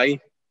and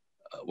apply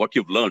what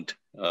you've learned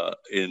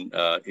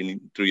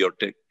through your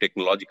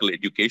technological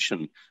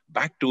education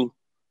back to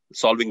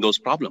solving those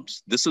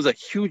problems. This is a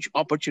huge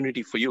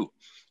opportunity for you.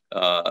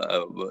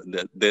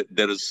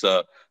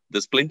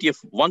 There's plenty of,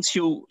 once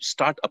you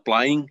start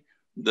applying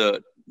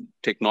the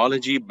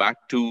technology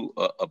back to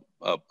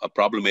a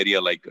problem area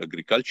like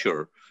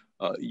agriculture,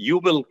 you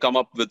will come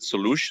up with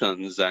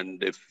solutions.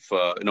 And if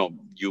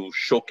you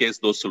showcase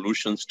those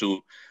solutions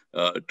to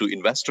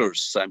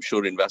investors, I'm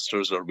sure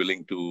investors are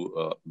willing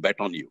to bet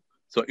on you.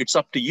 So it's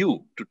up to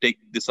you to take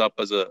this up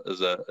as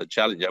a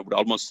challenge. I would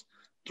almost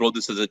throw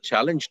this as a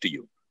challenge to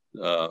you.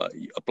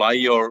 Apply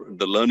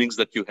the learnings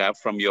that you have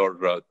from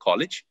your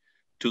college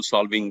to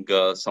solving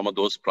some of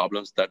those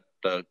problems that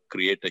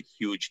create a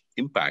huge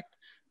impact.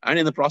 And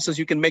in the process,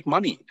 you can make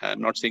money. I'm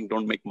not saying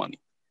don't make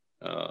money.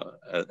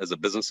 As a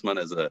businessman,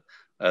 as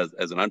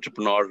an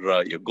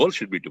entrepreneur, your goal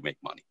should be to make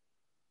money.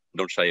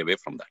 Don't shy away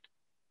from that.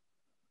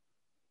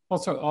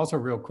 Also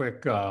real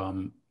quick,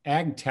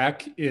 ag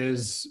tech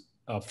is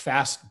a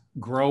fast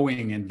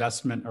growing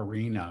investment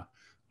arena.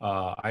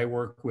 I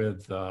work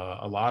with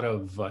a lot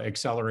of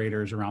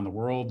accelerators around the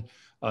world.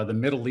 The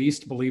Middle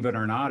East, believe it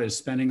or not, is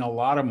spending a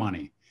lot of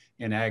money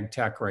in ag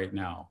tech right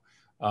now.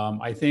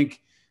 I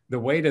think the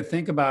way to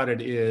think about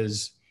it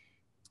is,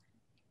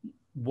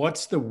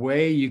 what's the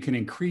way you can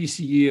increase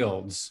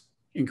yields,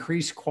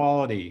 increase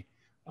quality,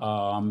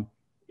 and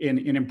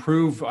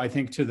improve, I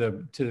think, to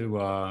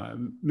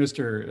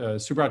Mr.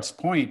 Subrat's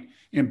point,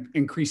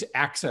 increase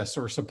access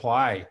or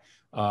supply,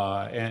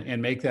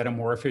 and make that a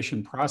more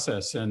efficient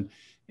process. And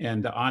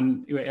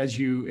as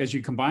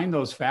you combine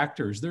those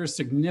factors, there's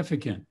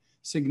significant,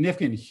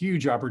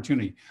 huge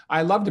opportunity.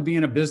 I love to be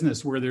in a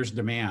business where there's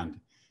demand,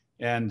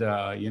 and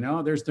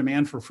there's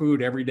demand for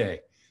food every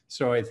day.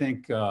 So I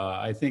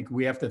think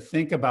we have to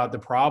think about the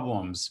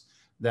problems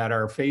that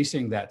are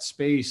facing that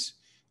space,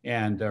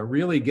 and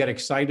really get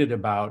excited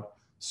about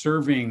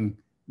serving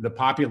the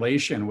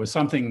population with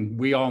something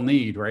we all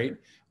need, right?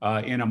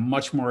 In a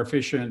much more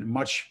efficient,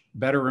 much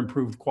better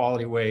improved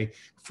quality way.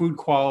 Food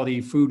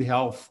quality, food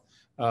health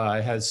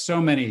has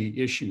so many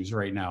issues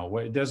right now.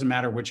 It doesn't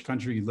matter which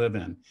country you live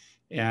in.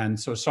 And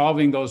so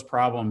solving those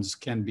problems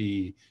can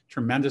be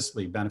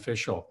tremendously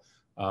beneficial.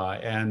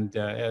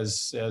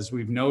 As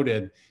we've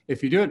noted,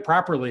 if you do it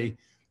properly,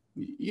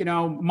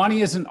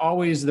 money isn't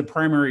always the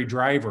primary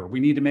driver.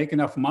 We need to make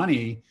enough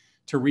money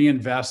to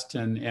reinvest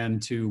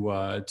and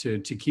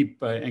to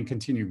keep and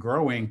continue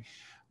growing.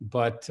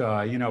 But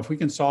if we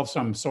can solve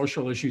some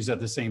social issues at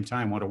the same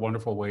time, what a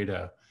wonderful way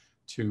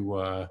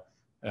to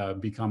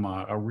become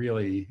a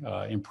really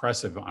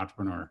impressive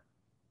entrepreneur.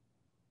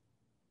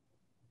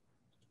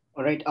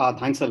 All right,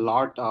 thanks a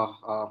lot,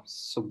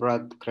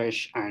 Subrat,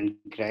 Krish, and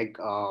Greg,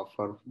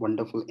 for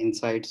wonderful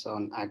insights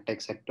on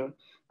AgTech sector.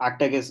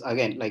 AgTech is,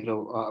 again,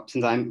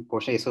 since I'm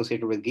personally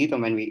associated with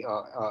GITAM, when we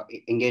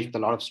engage with a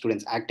lot of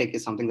students, AgTech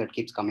is something that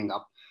keeps coming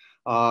up.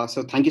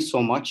 So thank you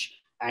so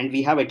much. And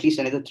we have at least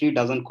another 3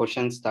 dozen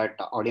questions that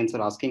the audience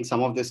are asking.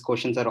 Some of these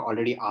questions are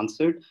already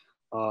answered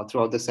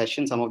throughout the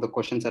session. Some of the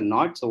questions are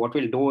not. So what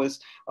we'll do is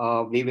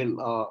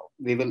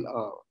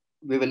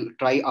we will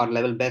try our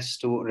level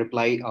best to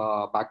reply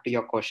back to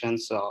your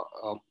questions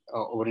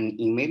over an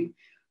email.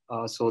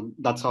 So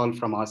that's all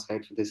from our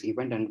side for this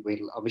event, and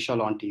we'll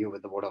Vishal on to you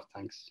with the word of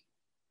thanks.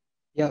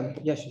 Yeah,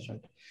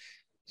 Shashank.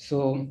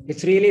 So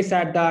it's really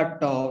sad that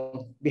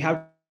we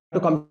have to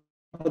come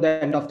to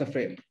the end of the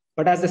frame.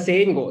 But as the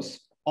saying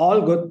goes,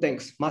 all good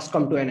things must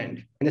come to an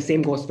end. And the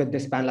same goes with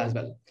this panel as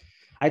well.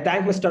 I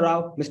thank Mr.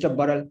 Rao, Mr.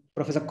 Baral,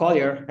 Professor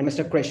Collier, and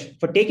Mr. Krish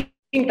for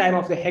taking time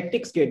off the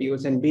hectic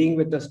schedules and being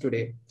with us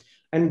today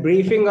and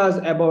briefing us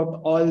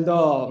about all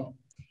the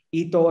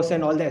ethos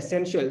and all the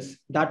essentials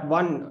that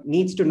one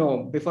needs to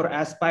know before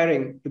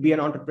aspiring to be an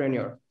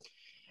entrepreneur.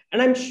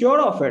 And I'm sure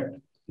of it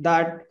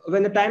that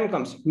when the time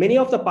comes, many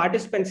of the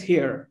participants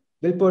here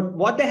will put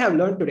what they have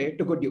learned today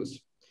to good use.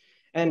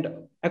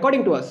 And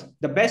according to us,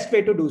 the best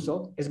way to do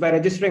so is by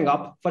registering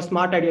up for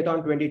Smart Ideathon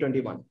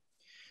 2021.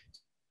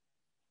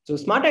 So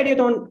Smart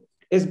Ideathon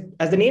is,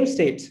 as the name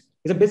states,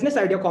 is a business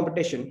idea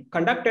competition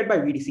conducted by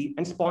VDC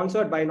and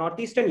sponsored by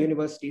Northeastern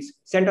University's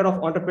Center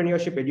of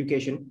Entrepreneurship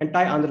Education and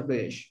TIE Andhra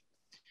Pradesh.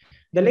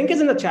 The link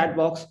is in the chat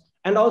box,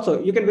 and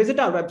also you can visit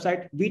our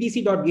website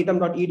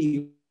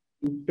vdc.gitam.edu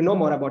to know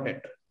more about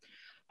it.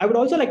 I would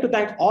also like to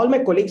thank all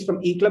my colleagues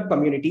from eClub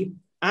community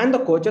and the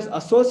coaches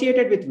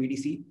associated with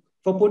VDC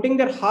for putting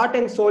their heart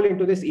and soul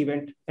into this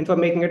event and for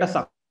making it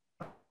a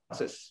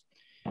success.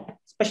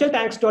 Special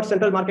thanks to our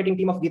central marketing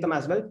team of GITAM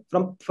as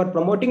well for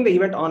promoting the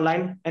event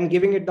online and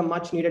giving it the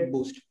much needed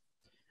boost.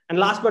 And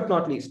last but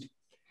not least,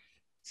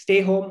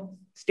 stay home,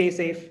 stay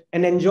safe,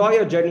 and enjoy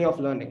your journey of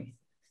learning.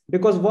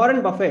 Because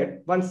Warren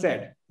Buffett once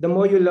said, the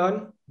more you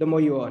learn, the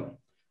more you earn.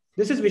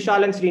 This is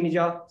Vishal and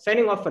Srinija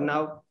signing off for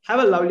now.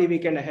 Have a lovely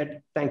weekend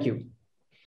ahead. Thank you.